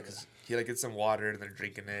like that because he like gets some water and they're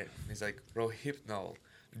drinking it. And he's like, bro, hypnol,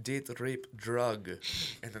 date, rape, drug.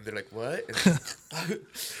 And then they're like, what?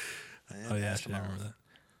 And Oh yeah, shit, I remember that.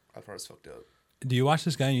 I thought it was fucked up. Do you watch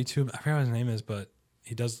this guy on YouTube? I forgot what his name is, but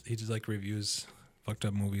he does like reviews fucked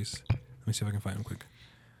up movies. Let me see if I can find him quick.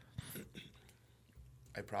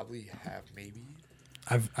 I probably have maybe.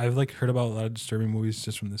 I've like heard about a lot of disturbing movies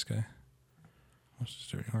just from this guy. Most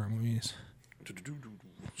disturbing horror movies.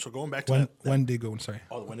 So going back to When that, Wendigo, sorry.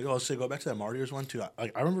 oh, the Wendigo. I was say go back to that Martyrs one too.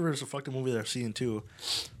 I remember there's a fucking movie that I've seen too,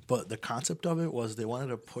 but the concept of it was they wanted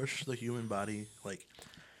to push the human body like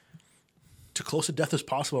to close to death as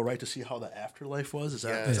possible, right? To see how the afterlife was. Is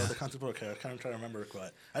that Yeah. the concept? Okay, I kind of trying to remember,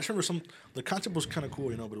 but I just remember the concept was kind of cool,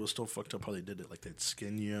 but it was still fucked up how they did it. Like they'd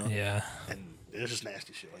skin you, Yeah. and it was just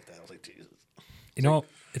nasty shit like that. I was like, Jesus. You know,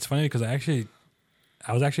 it's funny because I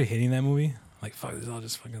was actually hating that movie. Like, fuck, this is all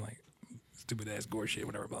just fucking like stupid ass gore shit,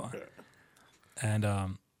 whatever, blah, blah. And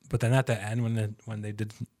but then at the end when they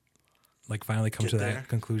did like finally come Get to there. that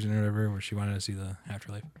conclusion or whatever, where she wanted to see the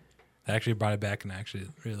afterlife, I actually brought it back and I actually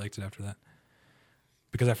really liked it after that.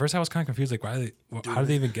 Because at first I was kind of confused, like, how did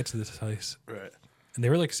they even get to this place? Right. And they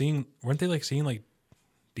were like weren't they like seeing like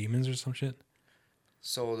demons or some shit?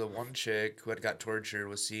 So the one chick who had got tortured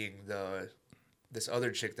was seeing this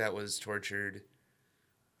other chick that was tortured.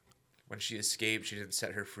 When she escaped, she didn't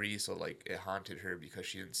set her free, so like it haunted her because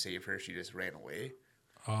she didn't save her. She just ran away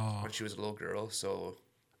Oh, when she was a little girl. So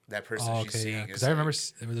that person oh she's okay, seeing yeah. is Because I remember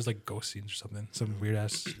like, there's like ghost scenes or something, some weird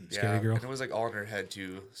ass yeah, scary girl. and it was like all in her head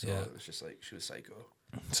too. So Yeah. it was just like she was psycho.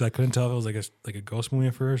 So I couldn't tell if it was like a ghost movie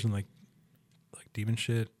at first and like demon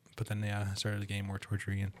shit, but then I started getting more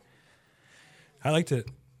torturing and I liked it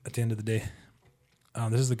at the end of the day.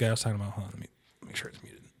 This is the guy I was talking about. Hold on, let me make sure it's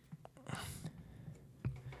muted.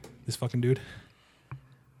 This fucking dude.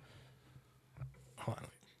 Hold on.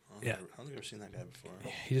 Yeah. I don't think I've ever seen that guy before.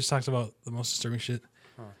 He just talks about the most disturbing shit.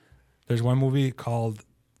 There's one movie called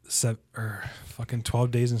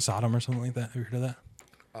 12 Days in Sodom or something like that. Have you heard of that?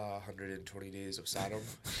 120 Days of Sodom.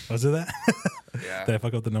 Was it that? Yeah, Did I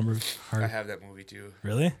fuck up the number hard? I have that movie too.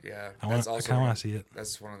 Really? Yeah, I kind of want to see it.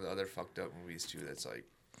 That's one of the other fucked up movies too. That's like,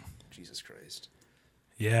 Jesus Christ.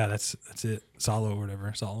 Yeah, that's it. Solo or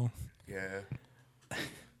whatever. Solo. Yeah.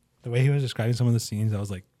 The way he was describing some of the scenes, I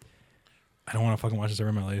was like, I don't want to fucking watch this ever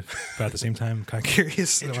in my life. But at the same time, I'm kind of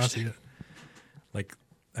curious. I want to see it. Like,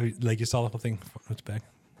 like you saw the whole thing. What's back?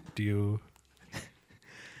 Do you?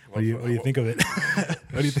 What do you think of it?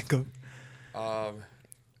 What do you think of?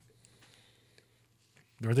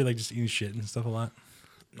 Were they like just eating shit and stuff a lot?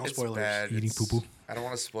 No It's spoilers. bad. Eating poo-poo? I don't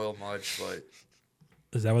want to spoil much, but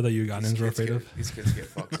Is that what the Ugandans were afraid of? These kids get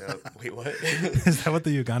fucked up. Wait, what? Is that what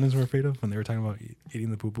the Ugandans were afraid of when they were talking about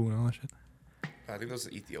eating the poo-poo and all that shit? I think those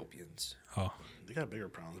are Ethiopians. Oh, They got bigger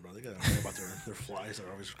problems, bro. They got to worry about their flies that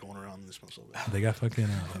are always going around and they smell so bad. they got fucking.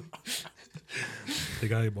 They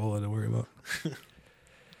got Ebola to worry about.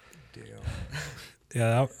 Damn.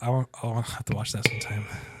 Yeah, I'll have to watch that sometime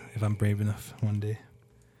if I'm brave enough one day.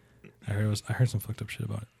 I heard some fucked up shit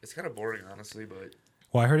about it. It's kind of boring, honestly, but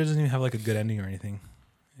Well, I heard it doesn't even have like a good ending or anything.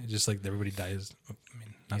 It's just like everybody dies. I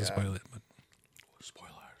mean, not to spoil it, but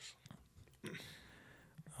Spoilers.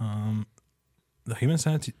 The Human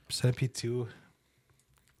Centipede 2,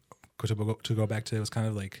 to go back to, it was kind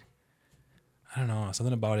of like, I don't know,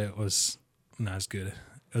 something about it was not as good.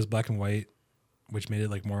 It was black and white, which made it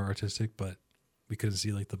like more artistic, but we couldn't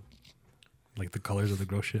see like the colors of the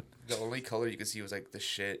gross shit. The only color you could see was like the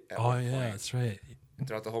shit. At Oh yeah, that's right. And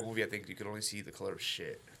throughout the whole movie, I think you could only see the color of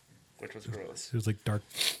shit, which was gross. It was like dark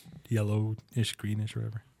yellow-ish, greenish, or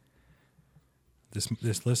whatever.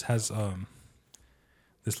 This list has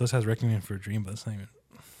Requiem for a Dream, but it's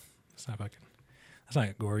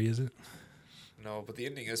not gory, is it? No, but the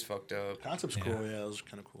ending is fucked up. Concept's cool. Yeah, it was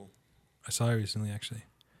kind of cool. I saw it recently, actually.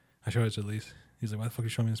 I showed it to Elise. He's like, "Why the fuck are you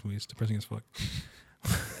showing me this movie? It's depressing as fuck."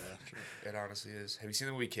 Yeah, true. It honestly is. Have you seen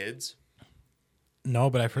the movie Kids?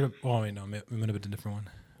 No, but I've heard of... Oh, wait, no. It might have been a different one.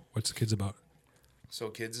 What's the Kids about? So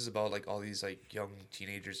Kids is about, like, all these, like, young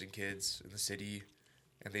teenagers and kids in the city,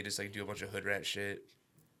 and they just, like, do a bunch of hood rat shit.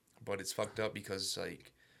 But it's fucked up because,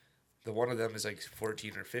 like, the one of them is, like,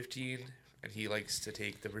 14 or 15, and he likes to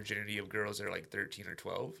take the virginity of girls that are, like, 13 or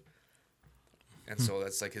 12. And so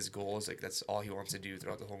that's, like, his goal is, like, that's all he wants to do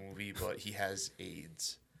throughout the whole movie, but he has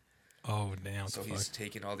AIDS. Oh, damn. So he's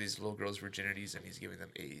taking all these little girls' virginities and he's giving them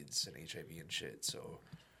AIDS and HIV and shit. So,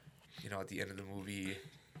 you know, at the end of the movie,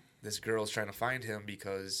 this girl's trying to find him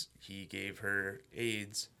because he gave her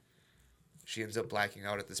AIDS. She ends up blacking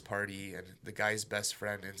out at this party, and the guy's best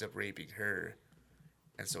friend ends up raping her,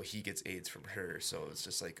 and so he gets AIDS from her. So it's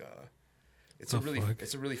just like it's a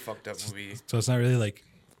really fucked up movie. So it's not really like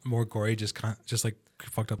more gory, just like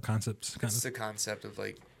fucked up concepts. It's the concept of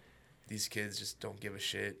like these kids just don't give a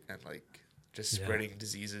shit and like just spreading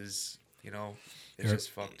diseases. You know, it's just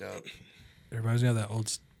fucked up. It reminds me of that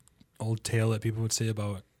old tale that people would say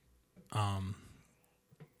about,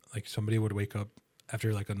 like somebody would wake up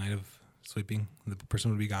after like a night of sleeping, the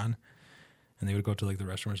person would be gone, and they would go to like the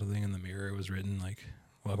restroom or something, and in the mirror it was written like,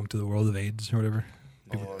 "Welcome to the world of AIDS" or whatever.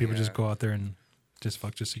 People just go out there and just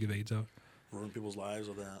fuck just to give AIDS out. Ruin people's lives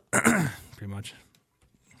with that. Pretty much.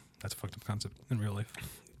 That's a fucked up concept in real life.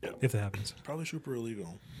 Yep. If that happens. Probably super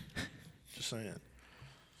illegal. Just saying.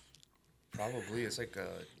 Probably. It's like a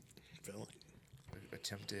Felony.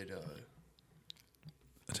 attempted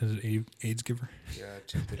AIDS giver. Yeah,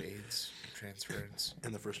 attempted AIDS transference.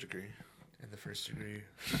 In the first degree. In the first degree.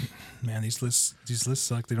 Man, these lists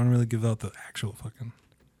suck. They don't really give out the actual fucking.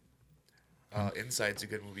 Inside's a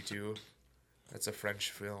good movie too. That's a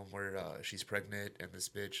French film where she's pregnant and this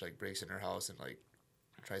bitch like breaks in her house and like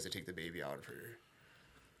tries to take the baby out of her.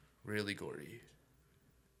 Really gory.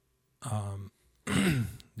 Do you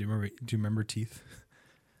remember Teeth?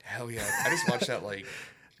 Hell yeah! I just watched that like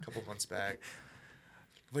a couple months back.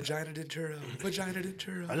 Vagina Dentura. Vagina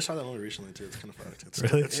Dentura. I just saw that movie recently too. It's kind of fucked.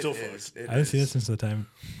 Really? It's still fucked. I didn't see it since the time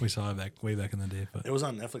we saw it way back in the day. But it was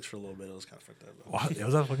on Netflix for a little bit. It was kind of fucked up. What? It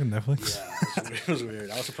was on fucking Netflix? Yeah, it was weird.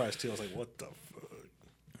 I was surprised too. I was like, what the fuck?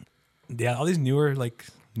 Yeah, all these newer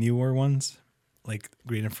ones, like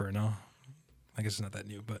Green Inferno. I guess it's not that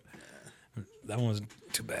new, but that one wasn't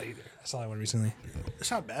too bad either. I saw that one recently. It's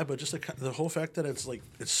not bad, but just the whole fact that it's like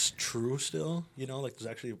it's true still. You know, like there's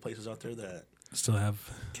actually places out there that still have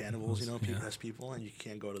cannibals. You know, as people, and you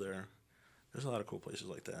can't go to their. There's a lot of cool places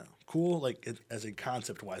like that. Cool, like as a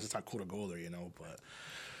concept wise, it's not cool to go there, you know. But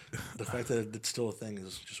the fact that it's still a thing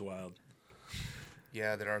is just wild.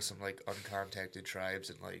 Yeah, there are some like uncontacted tribes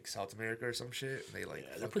in like South America or some shit. And they like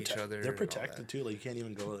fuck each other. They're protected too. Like you can't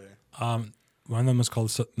even go there. One of them was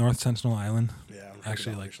called North Sentinel Island. Yeah,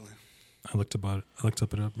 actually, like I looked up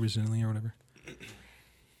it recently or whatever.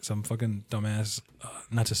 Some fucking dumbass.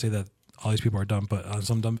 Not to say that all these people are dumb, but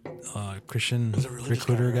some dumb Christian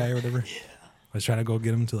recruiter guy or whatever was trying to go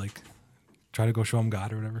get him to like try to go show him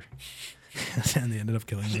God or whatever, and they ended up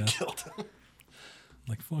killing him. Killed him.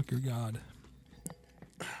 Like fuck your God.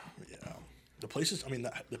 Yeah, the places. I mean,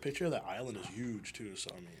 the picture of that island is huge too.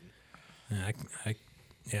 So I mean,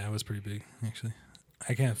 yeah, it was pretty big actually.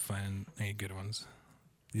 I can't find any good ones.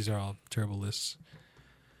 These are all terrible lists.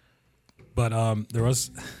 But there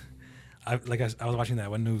was, I was watching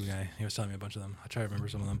that one new guy. He was telling me a bunch of them. I try to remember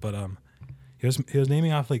some of them, but he was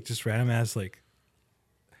naming off like just random ass like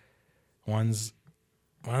ones.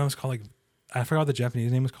 One of them was called like I forgot what the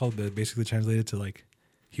Japanese name was called, but basically translated to like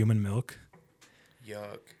human milk.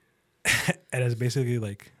 Yuck. And it's basically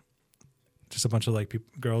like just a bunch of like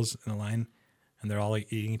girls in a line, and they're all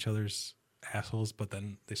like eating each other's assholes, but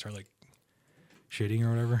then they start like shitting or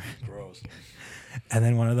whatever. Gross. And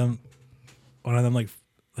then one of them like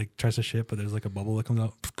tries to shit, but there's like a bubble that comes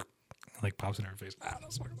out, like pops in her face.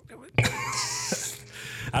 That's fucking stupid.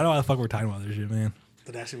 I don't know why the fuck we're talking about this shit, man.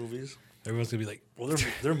 The nasty movies. Everyone's gonna be like, Well,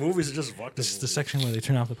 their movies are just fucked. this is the section where they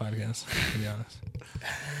turn off the podcast. To be honest,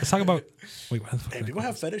 let's talk about. Wait, what the fuck? Hey, people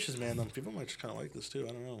have fetishes, man. People might just kind of like this too.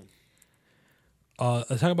 I don't know.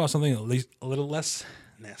 Let's talk about something at least a little less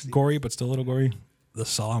Nasty. gory, but still a little gory. The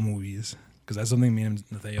Saw movies, because that's something me and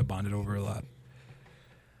Nathea bonded over a lot.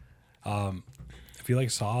 If you like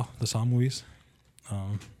the Saw movies,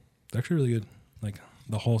 they're actually really good. Like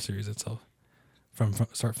the whole series itself, from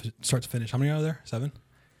start to finish. How many are there? 7,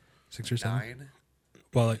 6 or 7? 9.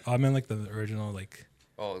 Well, like I meant like the original like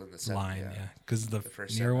Oh, then the 7, line, yeah. Because the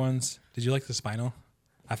first newer 7. ones. Did you like the Spinal?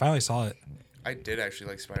 I finally saw it. I did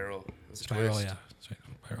actually like Spiral. It was a Spiral, twist. yeah.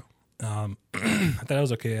 Spiral. I thought it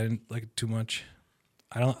was okay. I didn't like it too much.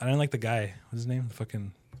 I didn't like the guy. What's his name?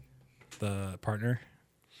 The partner.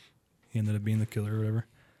 He ended up being the killer or whatever.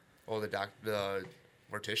 Oh, the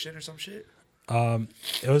mortician or some shit.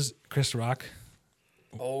 It was Chris Rock.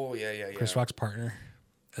 Oh yeah. Chris Rock's partner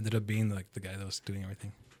ended up being like the guy that was doing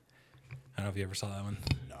everything. I don't know if you ever saw that one.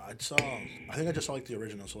 No, I think I just saw like the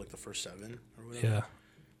original, so like the first 7 or whatever. Yeah.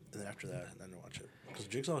 And then after that, I didn't watch it because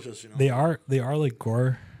Jigsaw's just They are like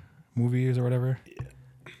gore movies or whatever. Yeah.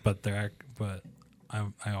 But I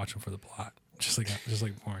watch them for the plot, just like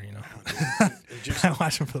porn, you know. I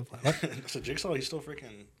watch them for the plot. So Jigsaw, he's still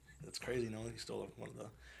freaking. It's crazy, you know. He's still one of the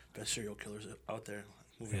best serial killers out there,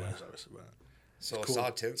 movie-wise, obviously. But So cool. Saw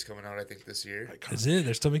 10's coming out, I think, this year. Is it?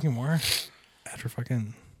 They're still making more after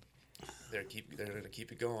fucking. They're gonna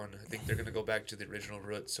keep it going. I think they're gonna go back to the original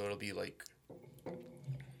route, so it'll be like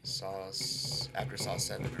after Saw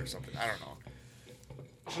 7 or something. I don't know.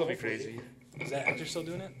 It'll be crazy. Is that actor still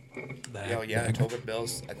doing it? Yeah. Tobin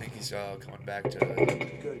Bell's. I think he's coming back to.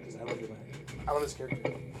 Good, because I love his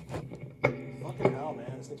character. Fucking hell,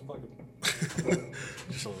 man! This thing's fucking.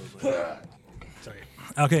 just a little bit. Sorry.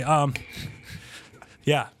 Okay.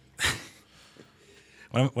 Yeah.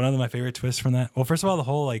 One of my favorite twists from that. Well, first of all, the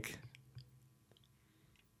whole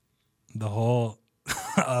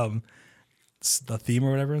the theme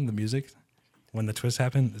or whatever, the music, when the twist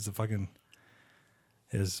happened,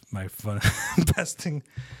 is my fun best thing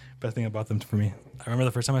about them for me. I remember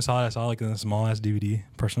the first time I saw it like in a small ass DVD,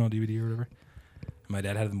 personal DVD or whatever. And my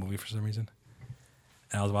dad had the movie for some reason,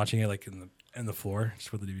 and I was watching it like in the floor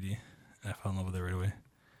just with the DVD, and I fell in love with it right away.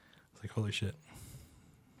 I was like, holy shit!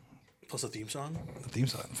 Plus the theme song. The theme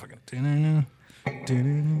song, fucking.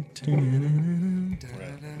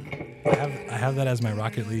 I have that as my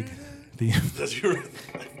Rocket League theme.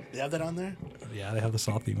 They have that on there. Yeah, they have the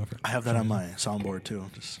Saw theme. I have that on my soundboard too.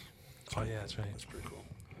 Oh yeah, that's right. That's pretty cool.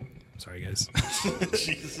 Sorry, guys.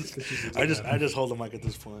 Jesus. I just hold the mic at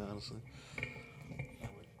this point, honestly.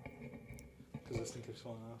 Because this thing keeps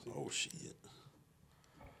falling off. Oh shit.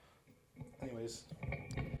 Anyways,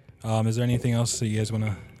 is there anything else that you guys want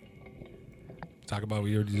to talk about?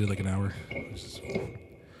 We already did like an hour. This is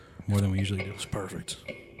more than we usually do. It's perfect.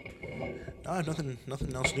 Nothing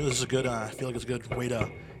else new. This is a good. I feel like it's a good way to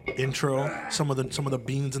intro some of the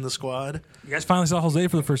beans in the squad. You guys finally saw Jose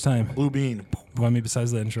for the first time. Blue bean. Well, I mean,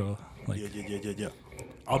 besides the intro, like Yeah.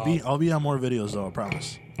 I'll be on more videos though. I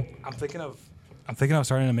promise. I'm thinking of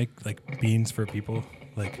starting to make like beans for people,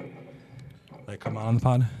 like come on the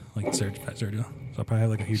pod, like Fat Sergio. So I'll probably have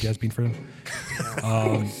like a huge ass bean for him.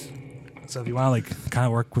 So if you want to like kind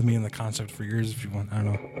of work with me in the concept for yours, if you want, I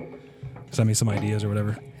don't know, send me some ideas or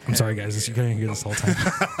whatever. I'm sorry guys, you couldn't hear this whole time.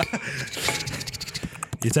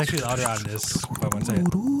 It's actually louder on this, but once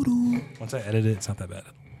I edit it, it's not that bad.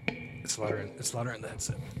 It's louder in the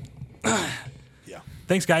headset. Yeah.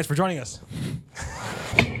 Thanks guys for joining us.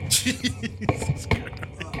 Jesus Christ.